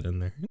drop that in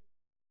there.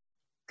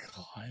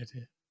 God.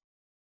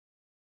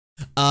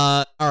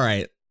 All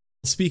right.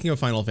 Speaking of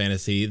Final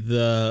Fantasy,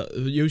 the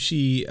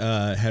Yoshi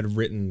had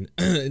written,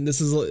 and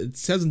it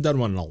hasn't done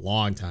one in a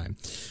long time,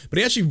 but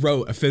he actually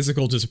wrote a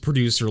physical just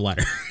producer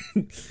letter.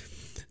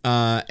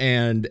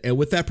 And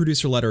with that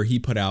producer letter, he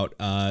put out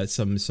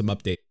some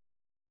updates.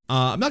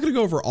 I'm not going to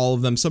go over all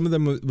of them. Some of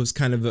them was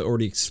kind of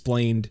already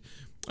explained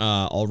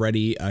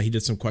already. He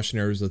did some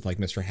questionnaires with like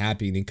Mr.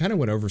 Happy, and he kind of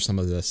went over some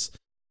of this.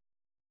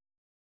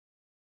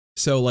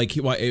 So like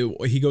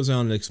he goes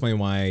on to explain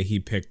why he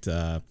picked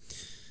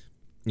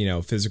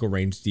physical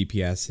range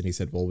DPS, and he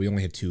said, well, we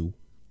only had 2.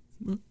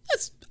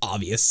 That's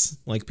obvious.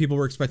 Like, people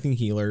were expecting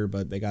healer,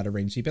 but they got a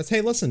range DPS.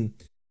 Hey, listen.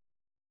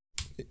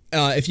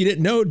 If you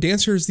didn't know,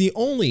 Dancer is the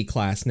only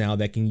class now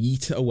that can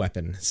yeet a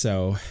weapon.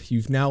 So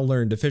you've now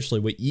learned officially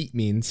what yeet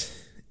means,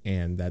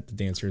 and that the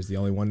Dancer is the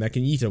only one that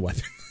can yeet a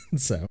weapon.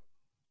 So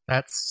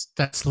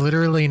that's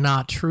literally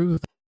not true.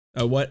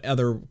 What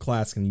other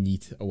class can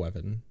yeet a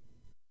weapon?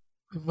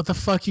 What the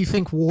fuck you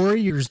think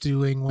Warriors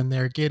doing when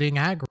they're getting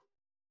aggro?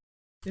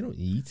 They don't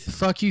eat. The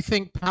fuck you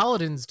think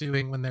Paladins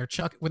doing when they're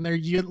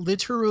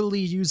literally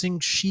using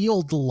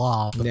shield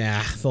lob?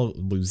 Nah, they'll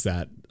lose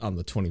that on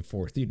the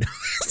 24th. You know.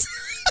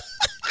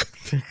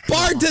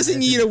 Bard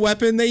doesn't eat a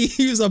weapon. They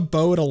use a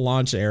bow to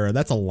launch arrow.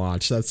 That's a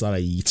launch. That's not a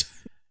eat.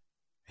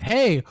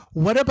 Hey,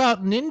 what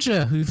about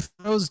Ninja who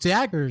throws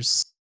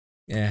daggers?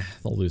 Yeah,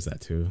 they'll lose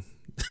that too.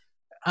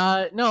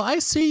 No, I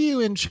see you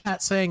in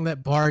chat saying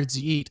that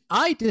bards yeet.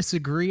 I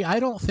disagree.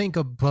 I don't think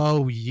a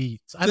bow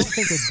yeets. I don't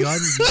think a gun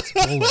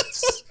yeets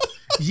bullets.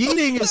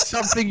 Yeeting is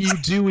something you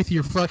do with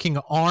your fucking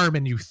arm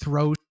and you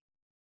throw.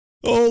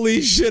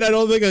 Holy shit, I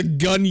don't think a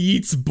gun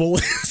yeets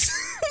bullets.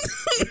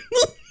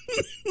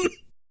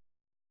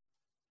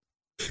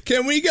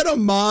 Can we get a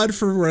mod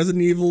for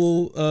Resident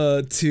Evil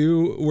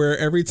 2 where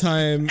every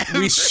time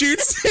we shoot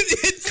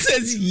it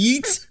says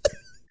yeet?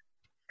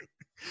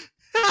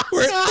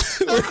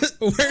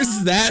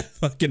 Where's that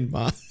fucking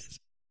mod?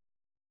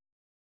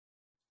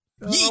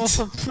 Yeet!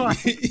 Oh my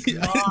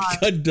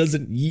God. Gun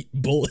doesn't yeet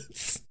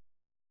bullets.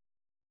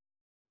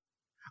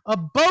 A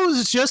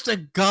bow's just a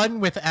gun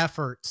with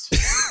effort.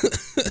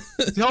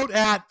 Don't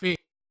at me.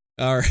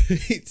 All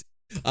right.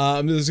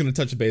 I'm just going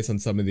to touch base on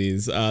some of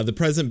these. The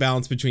present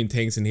balance between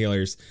tanks and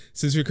healers.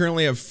 Since we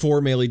currently have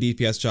 4 melee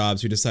DPS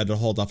jobs, we decided to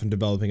hold off on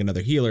developing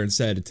another healer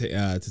instead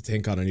to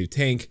tank on a new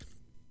tank.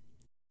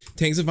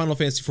 Tanks in Final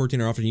Fantasy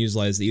XIV are often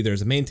utilized either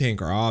as a main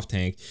tank or off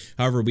tank.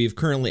 However, we've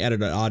currently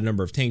added an odd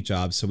number of tank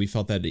jobs, so we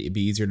felt that it'd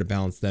be easier to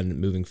balance then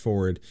moving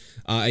forward.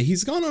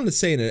 He's gone on to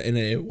say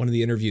in one of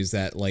the interviews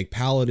that like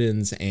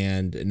paladins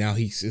and now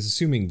he's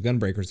assuming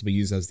gunbreakers will be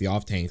used as the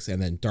off tanks,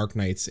 and then dark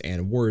knights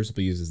and warriors will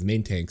be used as the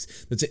main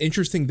tanks. That's an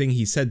interesting thing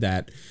he said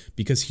that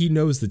because he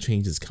knows the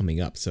changes coming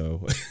up.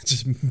 So I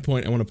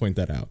want to point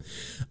that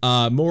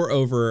out.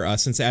 Moreover,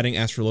 since adding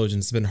astrologians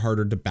has been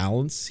harder to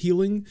balance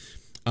healing.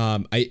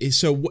 What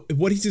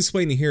he's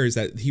explaining here is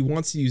that he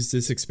wants to use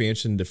this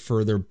expansion to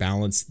further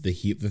balance the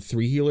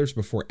 3 healers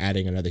before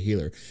adding another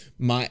healer.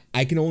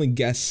 I can only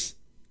guess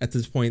at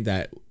this point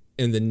that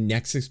in the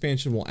next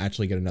expansion we'll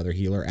actually get another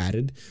healer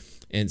added,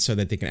 and so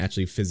that they can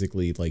actually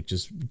physically like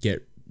just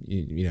get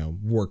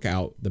work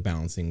out the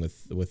balancing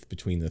with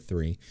between the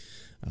 3,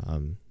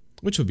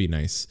 which would be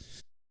nice.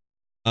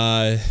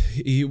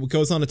 He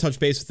goes on to touch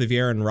base with the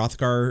Viera and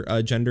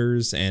Rothgar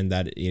genders, and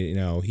that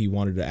he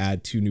wanted to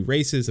add 2 new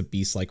races, a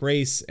beast-like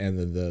race, and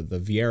the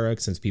Viera,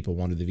 since people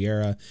wanted the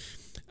Viera.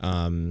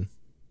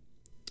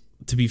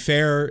 To be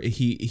fair,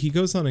 he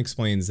goes on and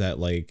explains that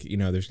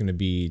there's going to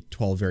be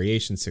 12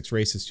 variations, 6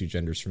 races, 2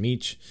 genders from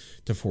each,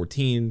 to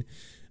 14.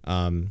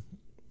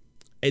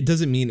 It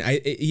doesn't mean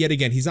yet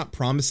again, he's not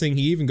promising.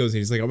 He even goes,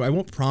 he's like, I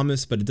won't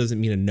promise, but it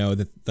doesn't mean a no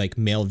that like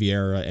male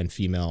Viera and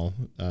female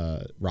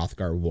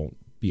Rothgar won't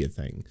be a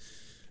thing.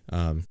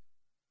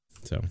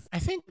 So I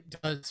think it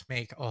does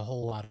make a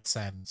whole lot of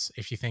sense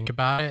if you think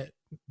about it,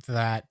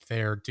 that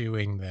they're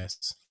doing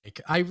this. Like,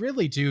 I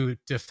really do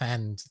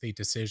defend the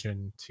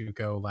decision to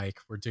go like,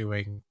 we're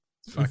doing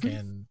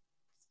fucking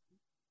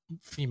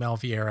female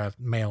Viera,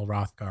 male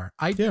Rothgar.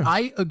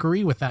 I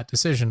agree with that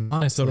decision,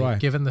 honestly, So do I.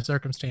 given the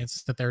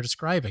circumstances that they're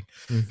describing.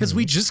 Because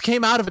we just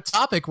came out of a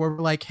topic where we're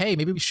like, hey,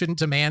 maybe we shouldn't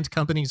demand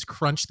companies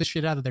crunch the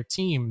shit out of their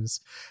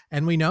teams.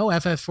 And we know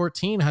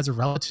FF14 has a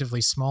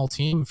relatively small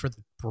team for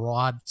the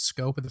broad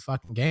scope of the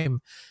fucking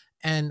game.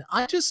 And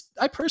I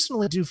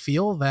personally do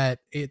feel that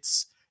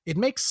it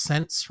makes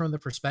sense from the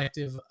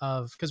perspective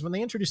of, because when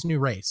they introduce a new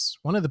race,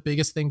 one of the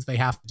biggest things they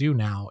have to do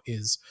now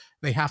is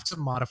they have to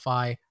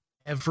modify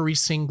every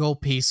single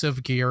piece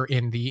of gear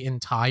in the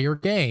entire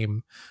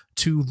game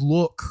to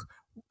look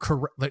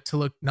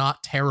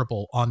not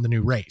terrible on the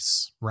new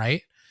race,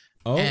 right?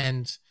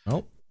 And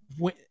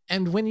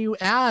when you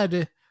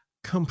add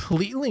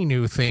completely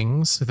new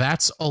things,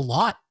 that's a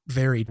lot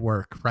varied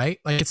work, right?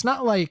 Like, it's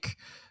not like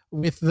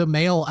with the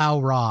male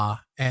Al Ra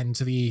and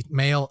the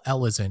male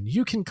Ellison,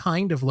 you can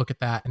kind of look at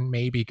that and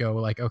maybe go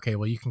like, okay,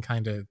 well, you can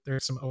kind of,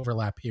 there's some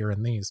overlap here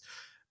in these,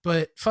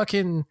 but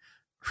fucking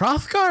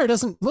Hrothgar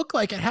doesn't look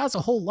like it has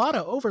a whole lot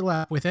of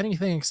overlap with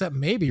anything except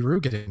maybe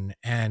Rugadin,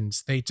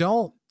 and they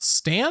don't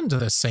stand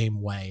the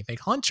same way. They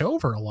hunch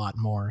over a lot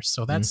more.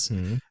 So that's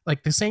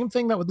like the same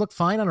thing that would look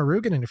fine on a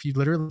Rugadin if you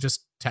literally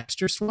just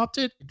texture swapped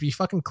it. It'd be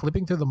fucking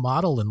clipping through the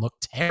model and look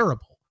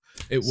terrible.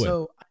 It would.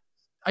 So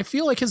I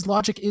feel like his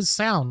logic is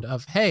sound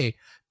of, hey,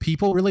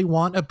 people really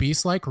want a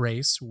beast-like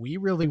race. We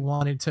really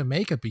wanted to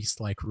make a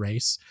beast-like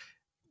race.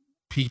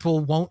 People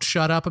won't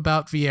shut up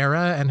about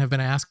Viera and have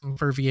been asking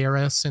for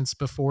Viera since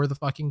before the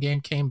fucking game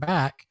came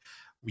back.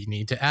 We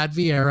need to add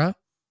Viera.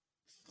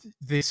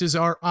 This is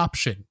our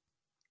option.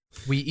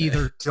 We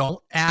either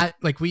don't add,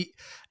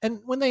 and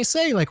when they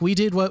say, like, we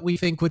did what we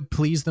think would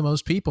please the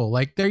most people,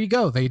 like, there you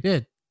go. They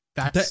did.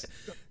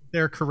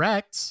 They're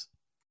correct.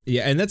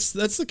 Yeah, and that's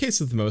the case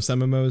with most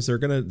MMOs. They're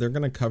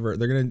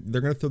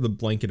gonna throw the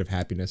blanket of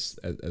happiness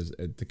as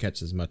to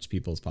catch as much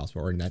people as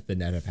possible, or the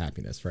net of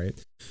happiness, right?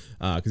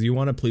 Because you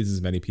want to please as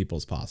many people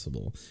as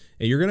possible,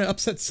 and you're gonna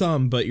upset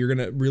some, but you're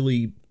gonna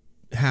really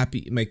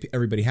make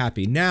everybody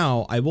happy.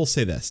 Now, I will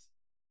say this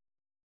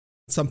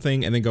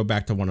something, and then go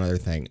back to one other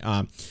thing.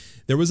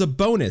 There was a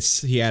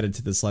bonus he added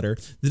to this letter.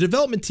 The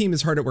development team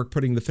is hard at work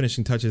putting the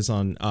finishing touches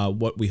on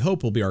what we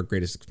hope will be our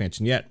greatest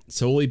expansion yet.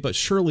 Slowly but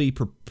surely,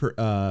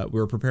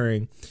 we're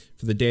preparing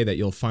for the day that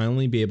you'll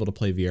finally be able to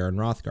play Viera and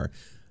Hrothgar.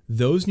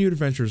 Those new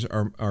adventures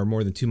are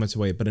more than 2 months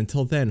away, but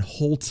until then,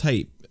 hold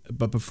tight.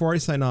 But before I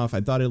sign off,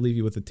 I thought I'd leave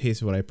you with a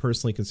taste of what I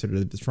personally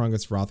consider the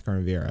strongest Hrothgar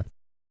and Viera.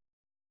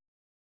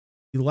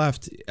 He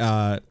left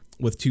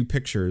with 2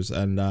 pictures,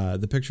 and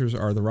the pictures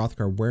are the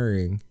Hrothgar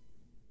wearing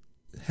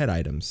head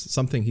items,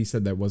 something he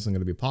said that wasn't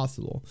going to be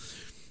possible.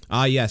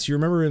 Yes, you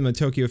remember in the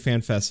Tokyo Fan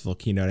Festival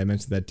keynote, I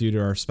mentioned that due to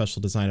our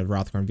special design of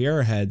Hrothgar and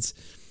Viera heads,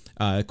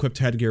 equipped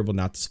headgear will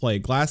not display.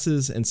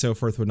 Glasses and so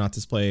forth would not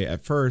display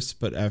at first,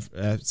 but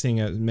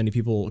seeing many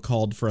people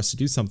called for us to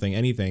do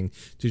anything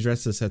to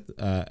address this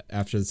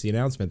after the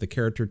announcement, the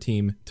character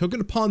team took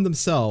it upon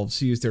themselves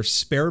to use their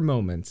spare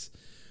moments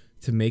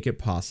to make it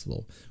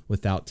possible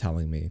without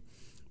telling me.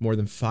 More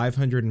than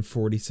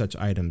 540 such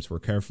items were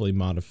carefully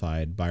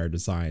modified by our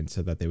design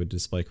so that they would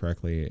display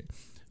correctly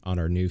on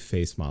our new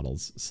face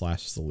models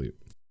 /salute.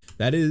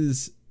 That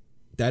is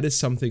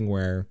something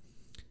where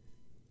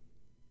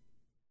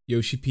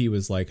Yoshi P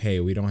was like, "Hey,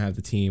 we don't have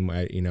the team.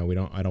 I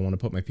don't want to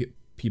put my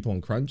people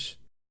in crunch."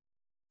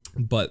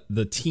 But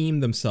the team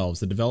themselves,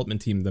 the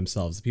development team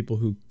themselves, the people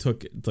who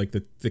took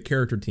the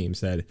character team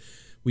said,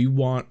 "We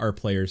want our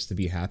players to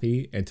be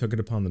happy," and took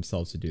it upon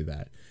themselves to do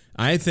that.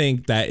 I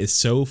think that is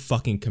so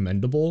fucking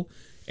commendable,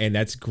 and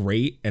that's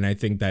great. And I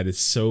think that is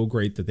so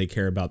great that they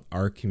care about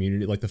our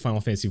community, like the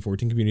Final Fantasy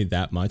XIV community,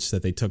 that much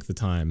that they took the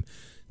time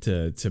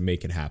to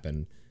make it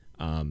happen.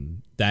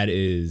 That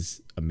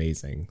is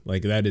amazing.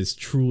 Like, that is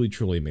truly,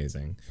 truly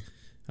amazing.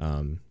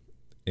 And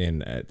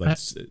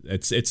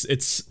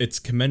it's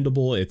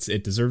commendable.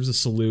 It deserves a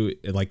salute.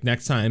 Like,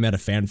 next time at a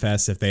fan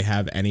fest, if they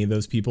have any of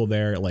those people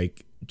there,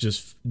 like,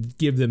 just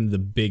give them the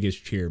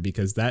biggest cheer,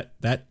 because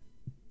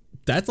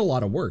that's a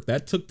lot of work.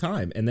 That took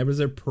time, and that was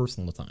their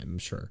personal time, I'm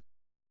sure.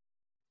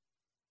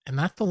 And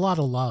that's a lot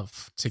of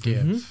love to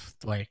give.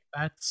 Like,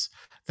 that's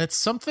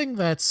something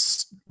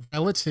that's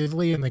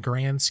relatively in the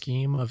grand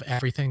scheme of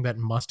everything that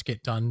must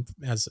get done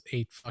as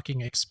a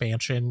fucking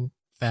expansion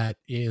that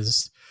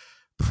is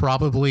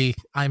probably,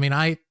 I mean,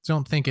 I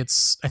think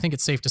it's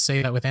safe to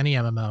say that with any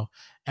MMO,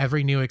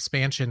 every new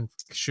expansion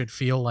should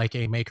feel like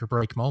a make or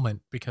break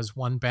moment, because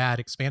one bad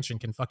expansion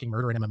can fucking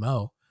murder an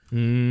MMO.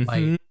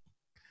 Like,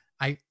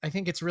 I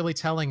think it's really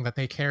telling that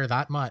they care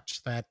that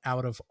much, that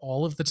out of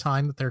all of the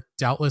time that they're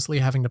doubtlessly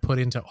having to put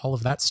into all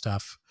of that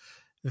stuff,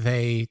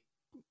 they're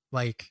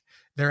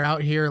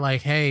out here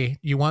like, hey,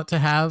 you want to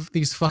have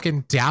these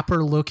fucking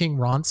dapper looking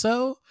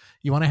Ronso?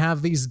 You want to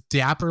have these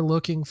dapper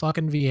looking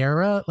fucking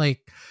Vieira?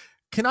 Like,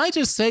 can I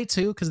just say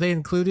too, because they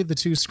included the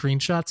 2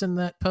 screenshots in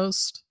that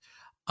post,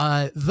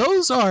 they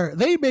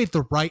made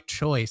the right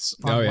choice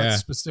on what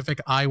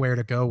specific eyewear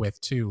to go with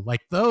too.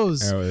 Like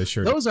those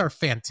are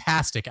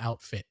fantastic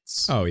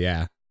outfits. Oh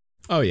yeah,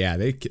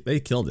 they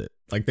killed it.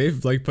 Like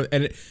they've like put,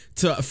 and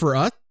for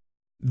us,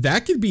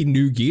 that could be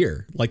new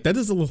gear. Like that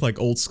doesn't look like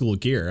old school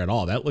gear at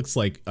all. That looks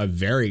like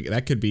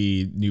that could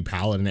be new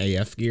Paladin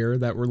AF gear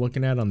that we're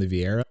looking at on the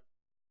Vieira.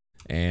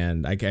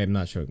 And I'm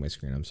not showing my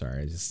screen. I'm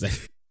sorry. I just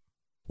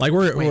like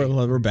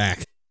we're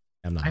back.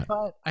 I'm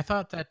not. I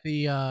thought that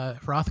the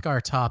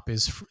Hrothgar top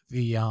is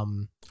the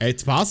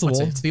It's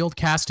possible. It's the old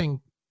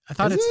casting. I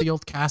thought it's the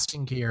old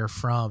casting gear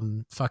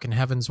from fucking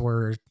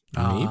Heavensward.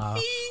 Maybe.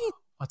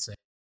 What's it?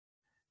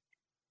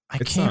 I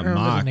can't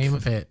remember the name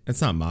of it.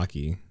 It's not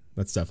Maki.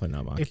 That's definitely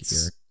not Maki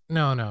gear.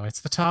 No.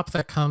 It's the top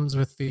that comes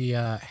with the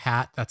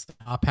hat. That's the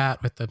top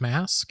hat with the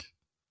mask.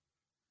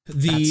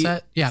 That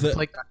set? Yeah,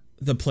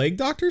 the Plague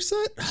Doctor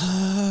set?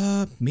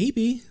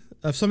 Maybe.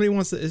 If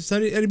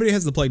anybody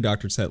has the Plague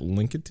Doctor set,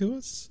 link it to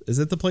us. Is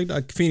it the Plague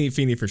Doctor?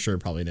 Feeny for sure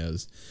probably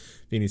knows.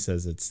 Feeny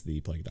says it's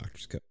the Plague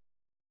Doctor's coat.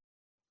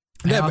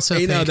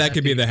 That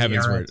could be the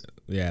Heavensward.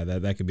 Yeah,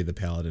 that could be the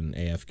Paladin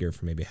AF gear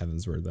for maybe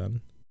Heavensward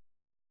then.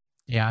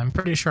 Yeah, I'm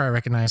pretty sure I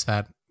recognize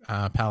that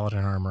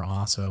Paladin armor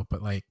also,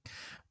 but like,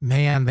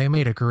 man, they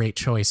made a great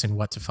choice in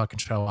what to fucking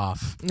show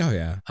off. Oh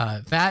yeah.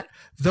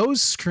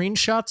 Those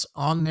screenshots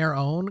on their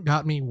own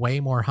got me way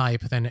more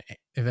hype than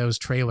those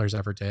trailers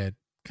ever did.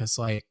 Cause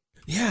like,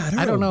 yeah,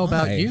 I don't know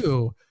about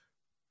you.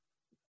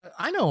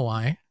 I know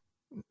why.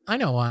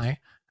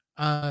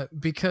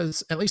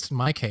 Because at least in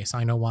my case,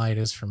 I know why it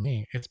is for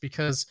me. It's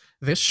because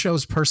this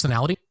shows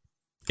personality.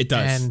 It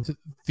does.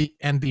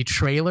 And the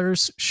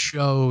trailers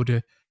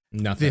showed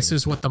nothing. This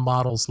is what the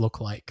models look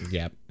like.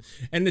 Yep.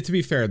 And to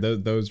be fair,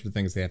 those are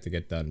things they have to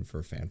get done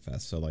for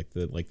FanFest. So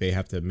like they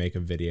have to make a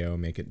video,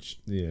 make it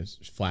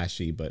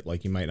flashy, but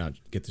like you might not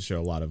get to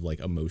show a lot of like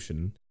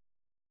emotion.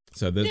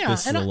 So this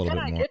is a little bit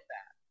more. Get that.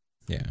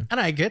 Yeah. And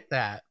I get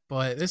that,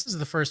 but this is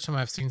the first time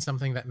I've seen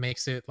something that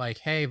makes it like,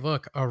 hey,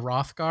 look, a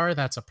Hrothgar,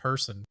 that's a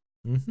person.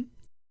 Mm-hmm.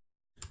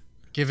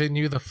 Giving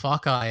you the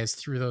fuck eyes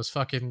through those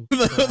fucking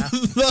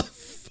the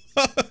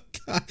fuck.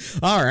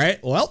 All right.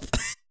 Well,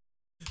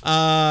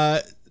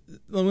 I'm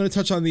going to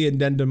touch on the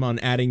addendum on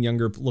adding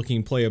younger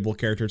looking playable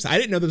characters. I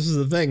didn't know this was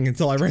a thing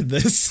until I read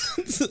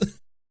this.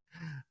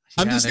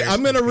 I'm just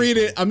going to read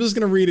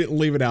it and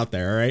leave it out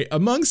there. All right.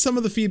 Among some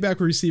of the feedback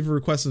we received were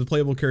requests of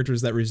playable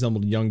characters that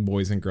resembled young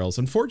boys and girls.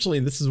 Unfortunately,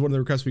 this is one of the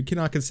requests we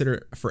cannot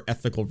consider for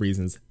ethical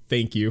reasons.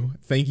 Thank you,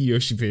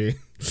 Yoshi P.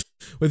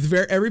 With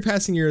every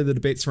passing year, the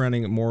debate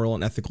surrounding moral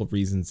and ethical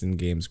reasons in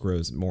games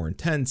grows more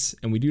intense,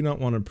 and we do not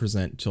want to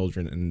present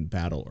children in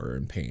battle or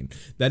in pain.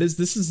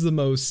 This is the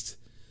most,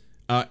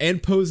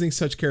 and posing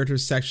such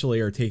characters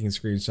sexually or taking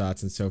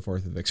screenshots and so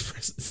forth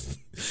is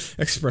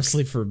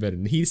expressly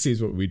forbidden. He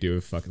sees what we do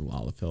with fucking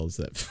Lalafels.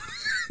 That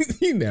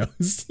he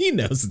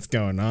knows what's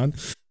going on.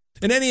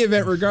 In any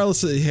event,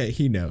 regardless of,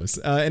 he knows.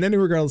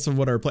 Regardless of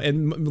what our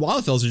and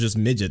Lalafels are just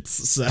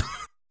midgets, so.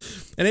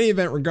 In any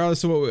event,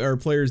 regardless of what our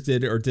players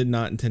did or did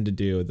not intend to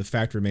do, the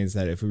fact remains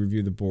that if we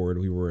review the board,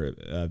 we were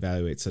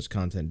evaluate such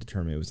content and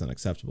determine it was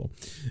unacceptable.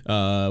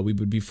 We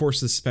would be forced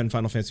to suspend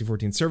Final Fantasy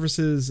XIV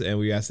services, and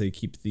we ask that you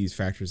keep these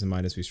factors in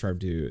mind as we strive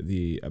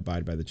to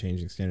abide by the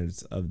changing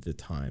standards of the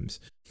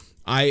times.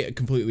 I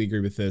completely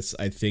agree with this.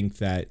 I think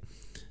that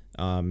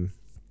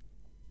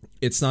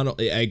it's not.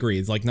 I agree.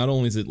 It's like not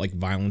only is it like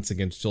violence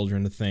against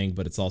children a thing,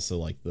 but it's also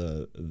like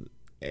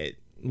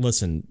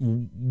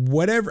listen,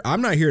 whatever. I'm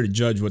not here to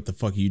judge what the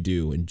fuck you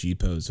do in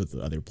G-pose with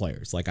the other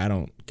players. Like, I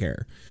don't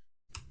care.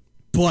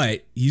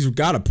 But he's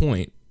got a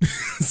point.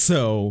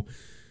 So,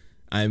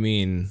 I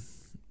mean,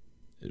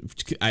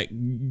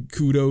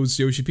 kudos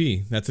Yoshi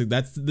P.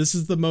 This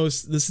is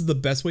the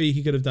best way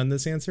he could have done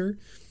this answer,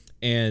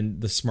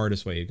 and the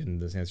smartest way he could have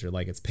done this answer.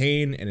 Like, it's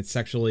pain and it's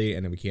sexually,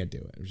 and we can't do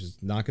it. We're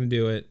just not going to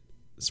do it.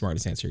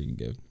 Smartest answer you can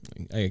give.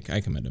 I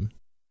commend him.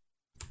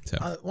 So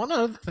one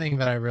other thing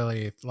that I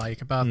really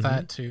like about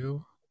that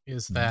too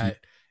is that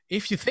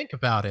if you think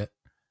about it,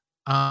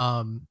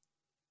 on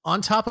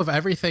top of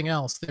everything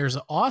else, there's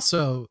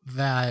also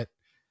that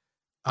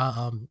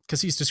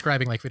because he's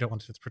describing like we don't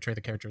want to portray the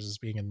characters as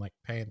being in like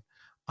pain.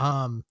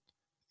 Do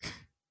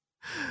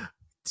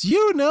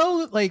you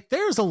know like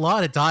there's a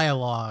lot of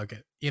dialogue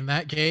in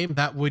that game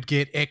that would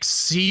get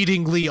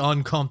exceedingly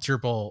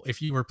uncomfortable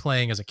if you were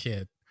playing as a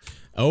kid?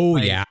 Oh,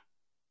 like, yeah.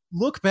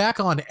 Look back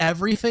on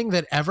everything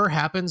that ever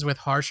happens with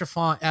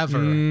Haurchefant ever,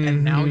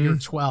 and now you're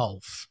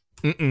 12.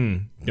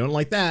 Don't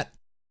like that.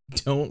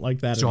 Don't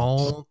like that at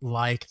all. Don't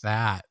like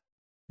that.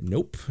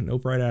 Nope,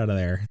 right out of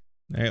there.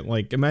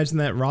 Like, imagine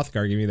that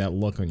Rothgar giving you that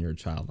look when you're a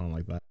child. I don't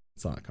like that.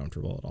 It's not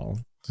comfortable at all.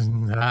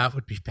 That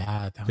would be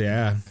bad. That would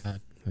Yeah. be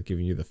bad. Like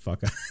giving you the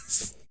fuck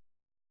eyes.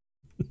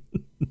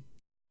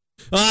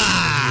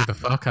 The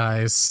fuck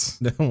eyes.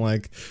 Don't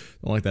like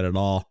that at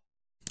all.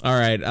 All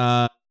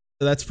right,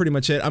 that's pretty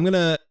much it. I'm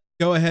gonna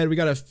go ahead. We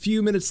got a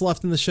few minutes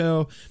left in the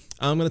show.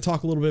 I'm gonna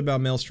talk a little bit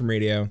about Maelstrom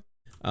Radio,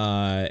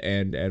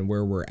 and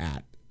where we're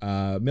at.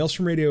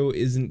 Maelstrom Radio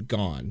isn't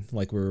gone.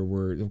 Like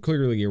we're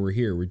clearly we're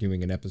here. We're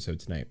doing an episode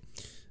tonight.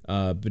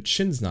 But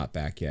Shin's not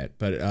back yet.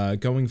 But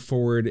going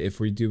forward, if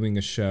we're doing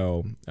a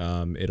show,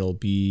 it'll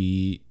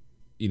be,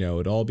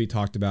 it'll all be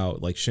talked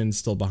about. Like, Shin's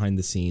still behind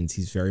the scenes.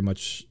 He's very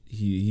much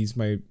he's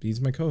my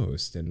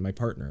co-host and my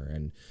partner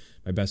and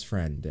my best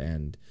friend.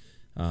 And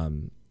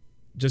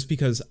just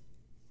because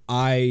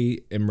I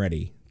am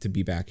ready to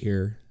be back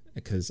here,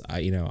 because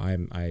I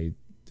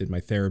did my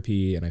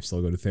therapy and I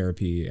still go to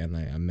therapy and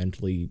I'm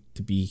mentally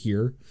to be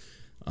here.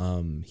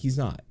 He's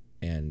not,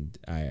 and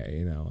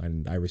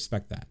I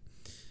respect that.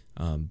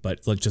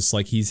 But just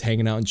like he's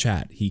hanging out in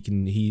chat,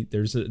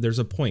 there's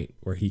a point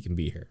where he can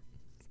be here.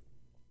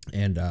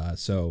 And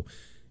so,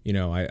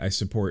 I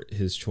support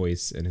his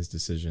choice and his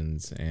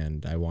decisions,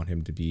 and I want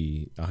him to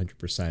be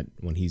 100%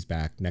 when he's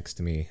back next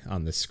to me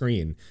on the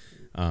screen.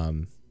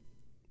 But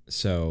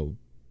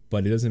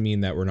it doesn't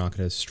mean that we're not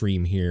going to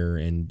stream here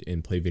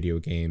and play video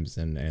games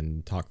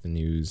and talk the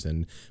news,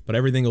 but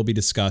everything will be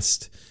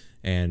discussed.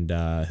 And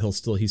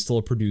he's still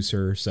a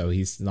producer, so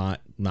he's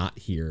not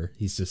here.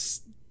 He's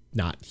just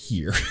not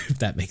here, if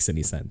that makes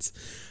any sense.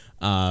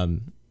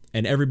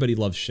 And everybody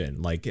loves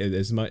Shin. Like,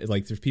 as much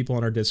like there's people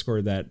on our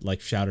Discord that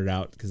like shouted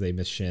out because they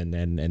miss Shin,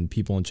 and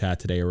people in chat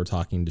today were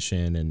talking to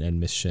Shin and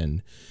miss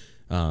Shin.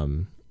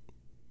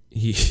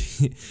 He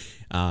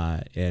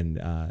and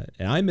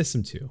I miss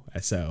him too.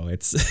 So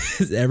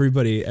it's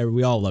everybody.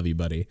 We all love you,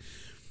 buddy.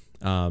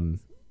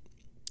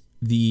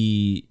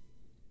 The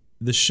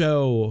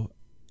show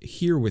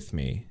here with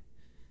me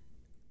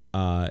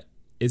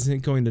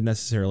isn't going to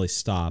necessarily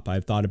stop.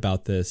 I've thought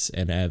about this,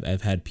 and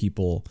I've had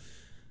people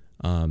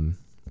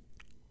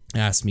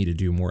ask me to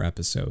do more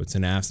episodes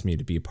and asked me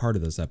to be a part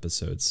of those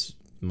episodes.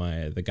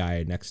 The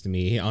guy next to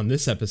me on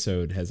this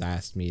episode has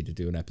asked me to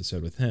do an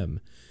episode with him.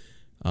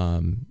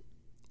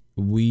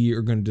 We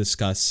are going to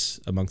discuss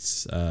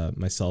amongst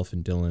myself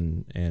and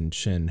Dylan and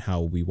Shin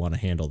how we want to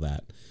handle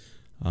that.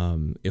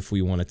 If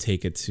we want to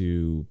take it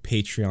to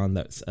Patreon,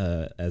 that's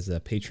as a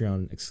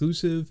Patreon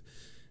exclusive.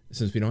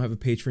 Since we don't have a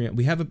Patreon,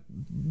 we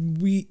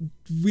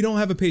don't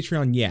have a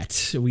Patreon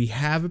yet. We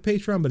have a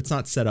Patreon, but it's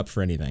not set up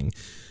for anything.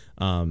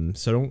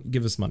 So don't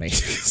give us money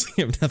because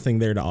we have nothing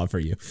there to offer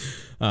you.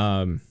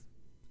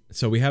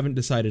 So we haven't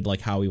decided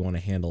like how we want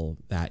to handle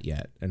that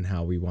yet and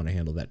how we want to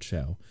handle that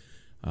show.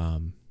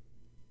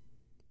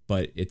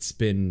 But it's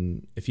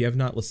been, if you have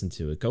not listened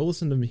to it, go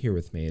listen to Here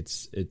With Me.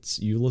 It's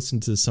you listen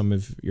to some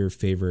of your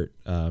favorite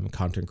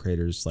content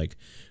creators like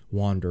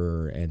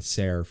Wanderer and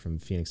Sarah from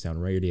Phoenix Down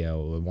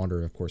Radio.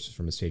 Wanderer, of course, is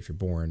from A Stage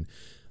Reborn.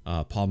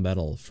 Paul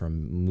Metal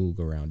from Moog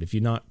Around. If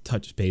you've not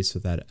touched base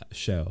with that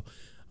show,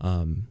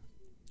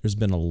 there's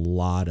been a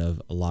lot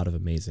of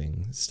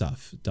amazing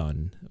stuff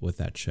done with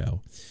that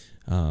show.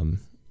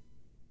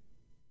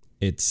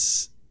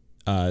 It's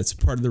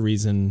part of the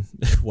reason.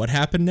 What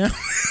happened now?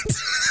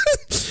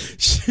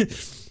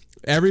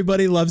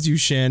 Everybody loves you,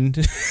 Shin.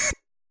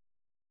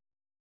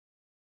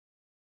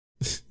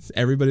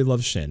 Everybody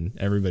loves Shin.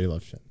 Everybody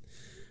loves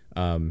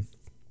Shin.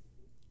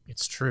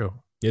 It's true.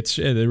 It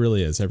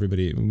really is.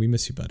 Everybody, we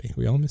miss you, buddy.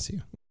 We all miss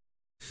you.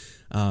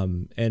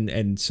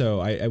 And so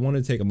I want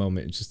to take a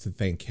moment just to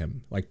thank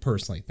him, like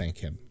personally thank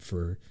him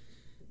for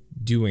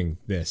doing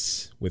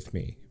this with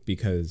me,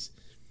 because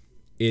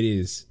it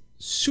is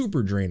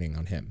super draining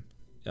on him.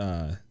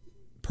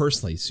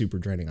 Personally, super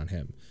draining on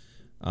him.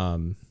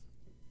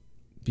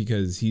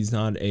 Because he's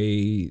not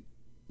anxiety's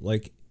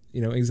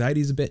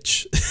a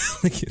bitch.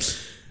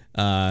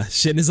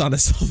 Shin is on a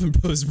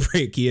self-imposed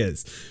break. He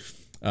is.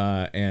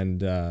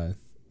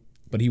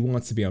 But he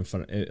wants to be on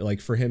front. Like,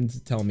 for him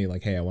to tell me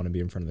like, hey, I want to be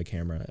in front of the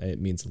camera,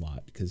 it means a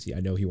lot, because I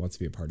know he wants to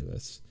be a part of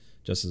this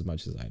just as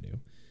much as I do.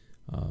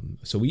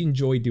 So we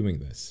enjoy doing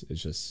this.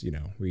 It's just,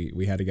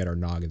 we had to get our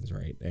noggins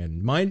right,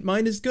 and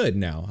mine is good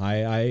now.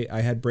 I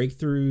had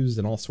breakthroughs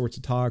and all sorts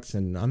of talks,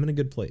 and I'm in a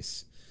good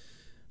place.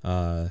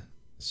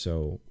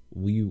 So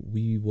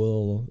we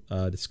will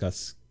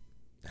discuss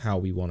how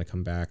we want to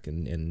come back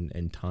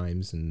and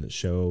times and the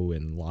show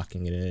and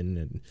locking it in,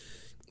 and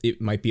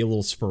it might be a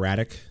little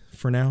sporadic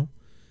for now,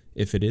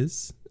 if it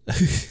is.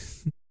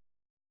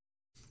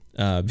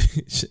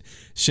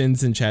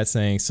 Shin's in chat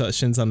saying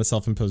Shin's on a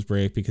self-imposed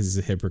break because he's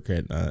a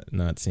hypocrite,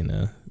 not seen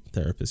a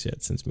therapist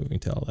yet since moving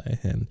to LA.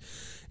 And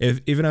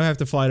even if I have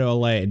to fly to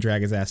LA and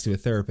drag his ass to a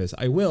therapist,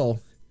 I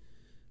will.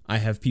 I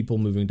have people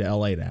moving to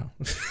LA now,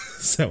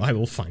 so I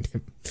will find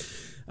him.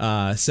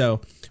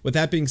 So with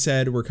that being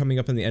said, we're coming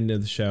up on the end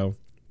of the show.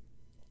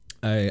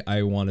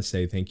 I want to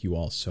say thank you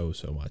all so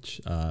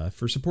much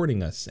for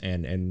supporting us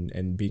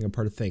and being a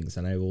part of things.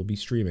 And I will be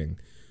streaming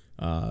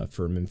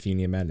for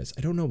Memphinia Madness.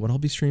 I don't know what I'll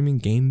be streaming.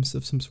 Games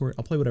of some sort.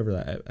 I'll play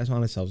whatever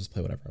honestly, I'll just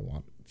play whatever I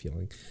want.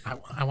 Feeling.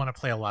 I want to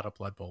play a lot of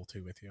Blood Bowl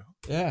 2 with you.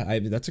 Yeah,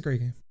 that's a great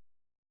game.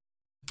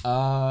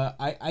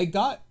 I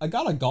got a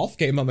golf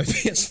game on my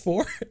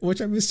PS4,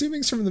 which I'm assuming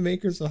is from the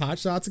makers of Hot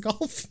Shots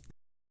Golf.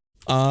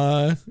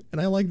 And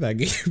I like that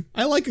game.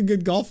 I like a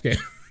good golf game.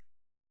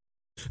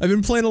 I've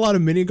been playing a lot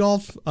of mini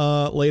golf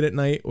late at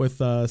night with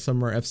some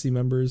of our FC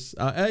members.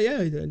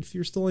 Yeah, if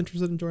you're still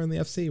interested in joining the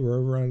FC, we're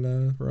over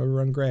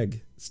on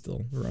Greg.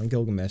 Still, we're on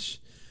Gilgamesh.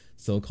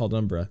 Still called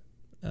Umbra.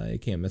 You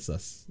can't miss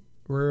us.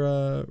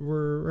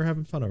 We're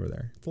having fun over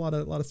there. It's a lot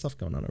of stuff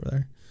going on over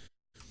there.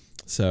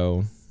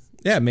 So,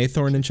 yeah,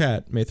 Maythorn in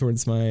chat.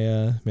 Maythorn's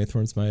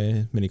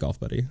my mini golf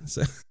buddy.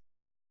 So.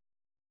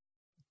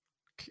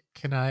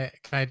 Can I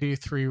do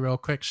 3 real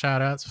quick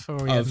shout outs before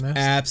we end this?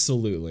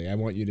 Absolutely. I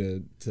want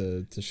you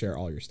to share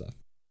all your stuff.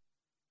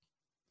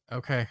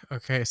 Okay.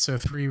 So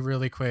 3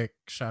 really quick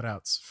shout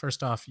outs.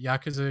 First off,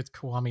 Yakuza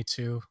Kiwami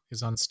 2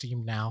 is on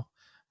Steam now.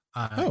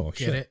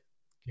 Get it.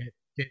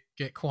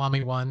 Get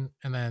Kiwami 1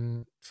 and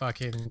then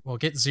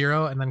get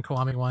 0 and then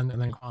Kiwami 1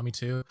 and then Kiwami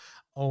 2.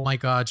 Oh my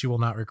god, you will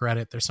not regret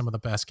it. They're some of the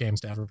best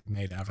games to ever be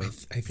made ever.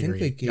 I think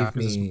they gave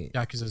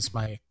Yakuza's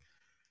my...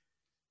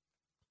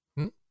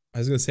 I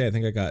was gonna say, I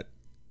think I got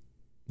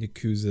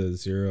Yakuza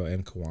 0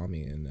 and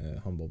Kiwami in a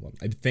Humble Bundle.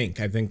 I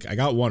think I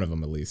got one of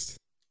them at least.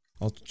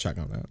 I'll check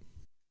on that.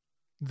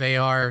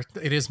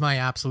 It is my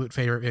absolute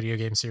favorite video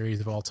game series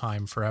of all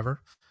time,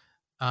 forever.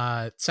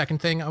 Second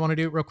thing I want to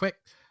do real quick.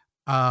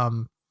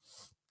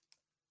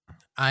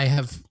 I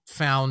have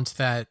found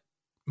that,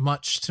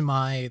 much to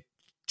my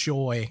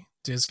joy,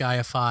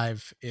 Disgaea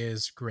 5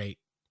 is great.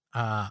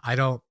 I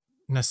don't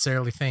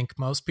necessarily think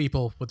most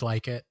people would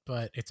like it,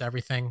 but it's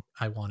everything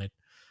I wanted.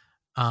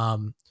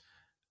 And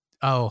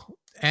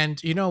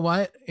you know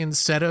what?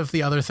 Instead of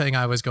the other thing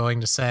I was going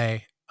to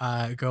say,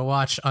 go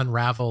watch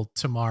Unraveled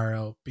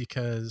tomorrow,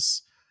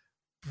 because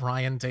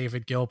Brian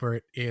David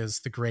Gilbert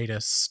is the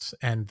greatest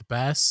and the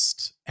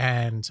best,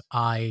 and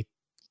I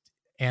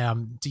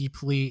am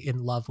deeply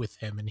in love with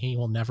him, and he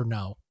will never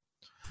know,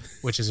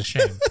 which is a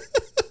shame.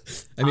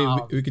 I mean,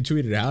 we could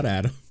tweet it out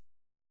at him.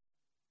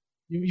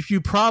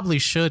 You probably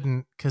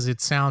shouldn't, because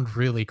it sounds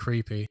really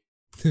creepy.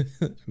 I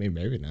mean,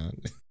 maybe not.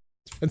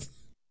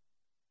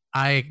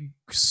 I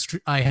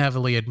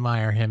heavily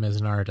admire him as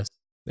an artist.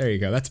 There you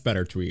go. That's a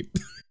better tweet.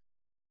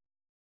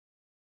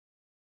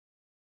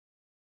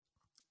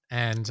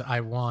 And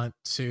I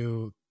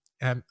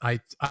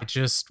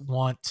just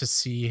want to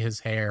see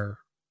his hair,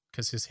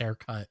 because his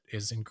haircut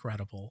is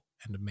incredible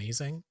and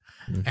amazing.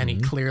 Mm-hmm. And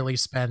he clearly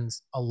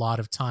spends a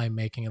lot of time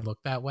making it look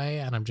that way.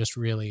 And I'm just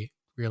really,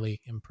 really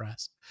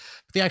impressed.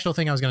 But the actual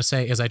thing I was going to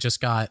say is I just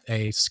got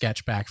a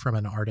sketch back from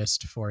an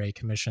artist for a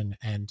commission,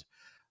 and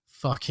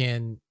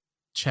fucking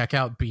check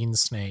out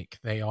Beansnake.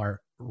 They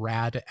are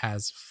rad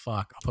as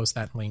fuck. I'll post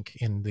that link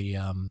in the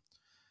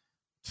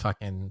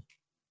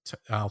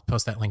I'll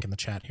post that link in the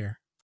chat here.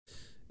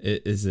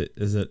 Is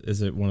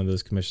it one of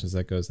those commissions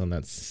that goes on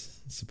that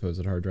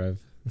supposed hard drive?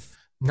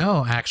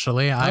 No,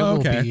 actually, I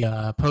will be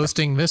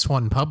posting this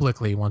one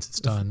publicly once it's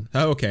done.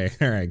 Okay,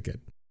 all right, good.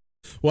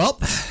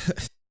 Well,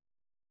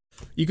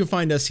 you can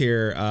find us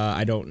here.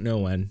 I don't know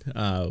when.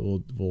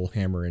 We'll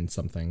hammer in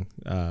something.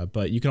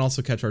 But you can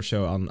also catch our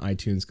show on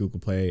iTunes, Google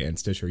Play, and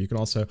Stitcher. You can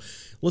also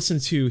listen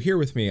to Here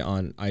With Me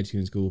on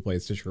iTunes, Google Play,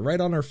 and Stitcher, right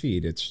on our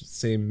feed. It's the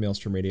same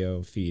Maelstrom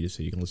Radio feed,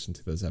 so you can listen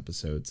to those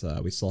episodes.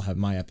 We still have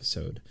my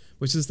episode,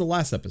 which is the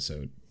last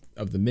episode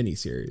of the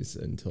mini-series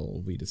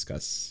until we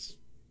discuss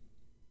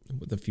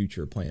the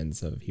future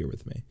plans of Here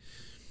With Me.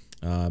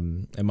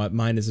 And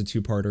mine is a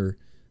 2-parter.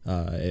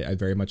 I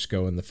very much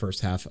go in the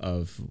first half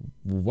of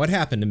what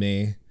happened to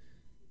me,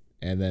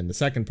 and then the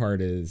second part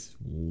is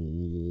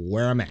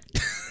where I'm at.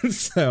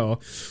 So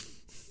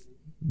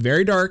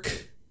very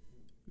dark,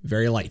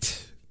 very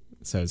light.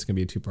 So it's gonna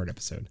be a 2-part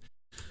episode.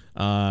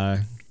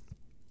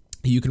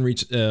 You can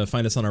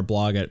find us on our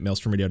blog at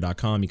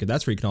maelstromradio.com.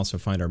 That's where you can also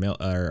find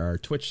our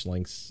Twitch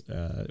links,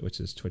 which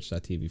is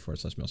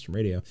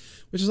twitch.tv/maelstromradio,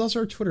 which is also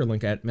our Twitter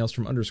link at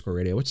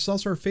maelstrom_radio, which is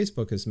also our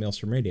Facebook as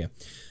Maelstrom Radio.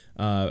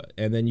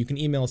 And then you can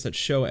email us at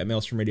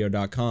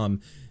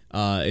show@maelstromradio.com.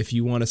 If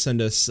you want to send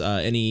us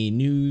any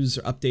news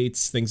or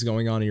updates, things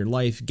going on in your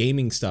life,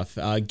 gaming stuff,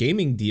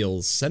 gaming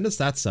deals, send us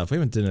that stuff. We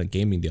haven't done a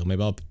gaming deal.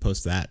 Maybe I'll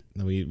post that.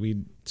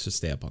 We should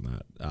stay up on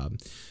that.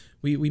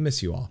 We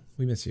miss you all.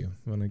 We miss you.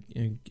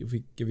 If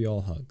we give you all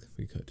a hug,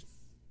 we could,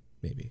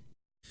 maybe.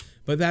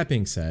 But that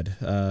being said,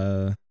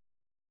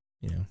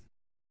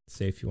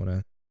 say if you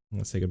want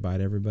to say goodbye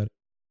to everybody.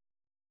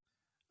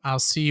 I'll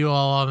see you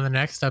all on the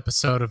next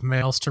episode of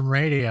Maelstrom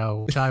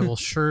Radio, which I will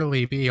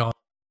surely be on.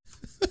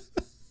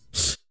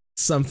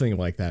 Something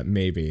like that,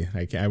 maybe.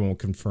 I won't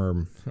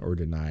confirm or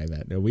deny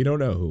that. No, we don't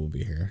know who will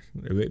be here.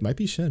 It might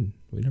be Shin.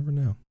 We never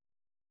know.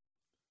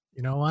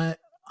 You know what?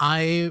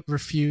 I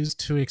refuse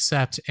to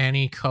accept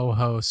any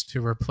co-host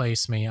to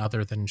replace me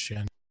other than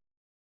Shin.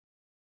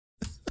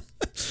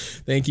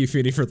 Thank you,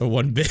 Feedy, for the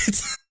 1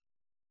 bit.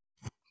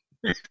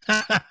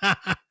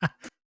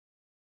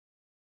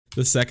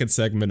 The second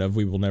segment of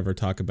we will never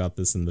talk about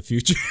this in the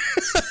future.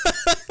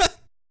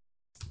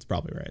 It's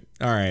probably right.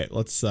 All right,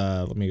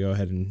 let me go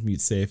ahead and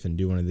mute safe and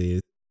do one of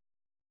these.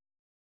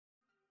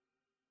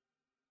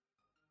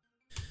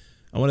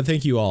 I want to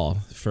thank you all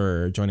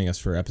for joining us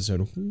for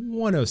episode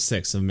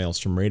 106 of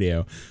Maelstrom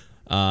Radio.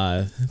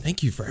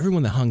 Thank you for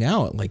everyone that hung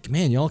out. Like,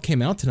 man, y'all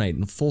came out tonight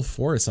in full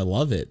force. I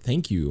love it.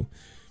 Thank you.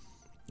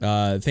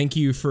 Thank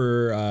you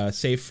for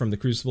Safe from the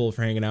Crucible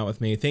for hanging out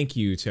with me. Thank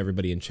you to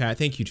everybody in chat.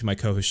 Thank you to my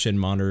co-host Shin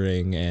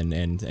monitoring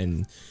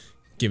and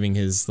giving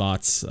his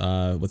thoughts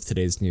with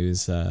today's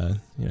news.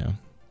 You know,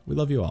 we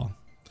love you all.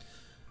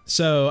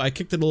 So I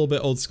kicked it a little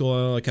bit old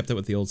school. I kept it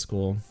with the old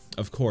school,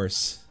 of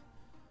course.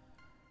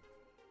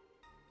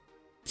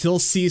 Till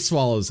C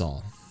swallows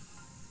all.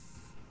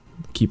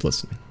 Keep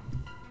listening.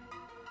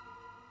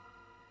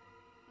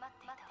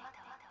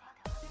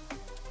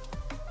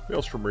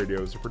 Maelstrom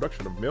Radio is a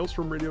production of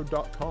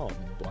MaelstromRadio.com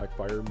and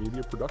Blackfire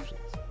Media Productions.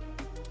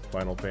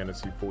 Final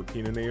Fantasy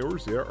XIV and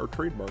Eorzea are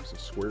trademarks of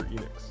Square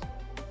Enix.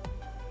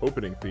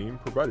 Opening theme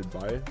provided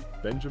by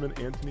Benjamin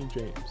Anthony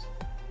James.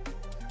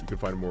 You can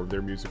find more of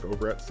their music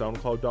over at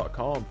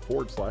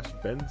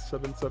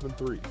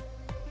SoundCloud.com/Ben773.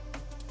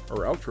 Our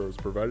outro is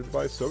provided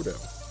by Sodo.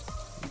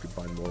 You can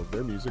find more of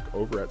their music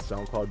over at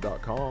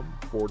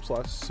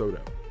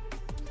SoundCloud.com/Sodo.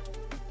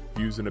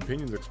 Views and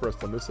opinions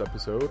expressed on this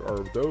episode are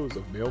those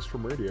of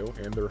Maelstrom Radio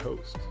and their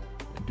host,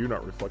 and do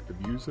not reflect the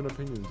views and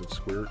opinions of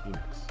Square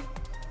Enix.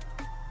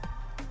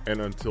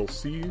 And until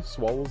C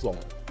swallows all,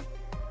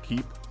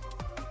 keep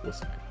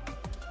listening.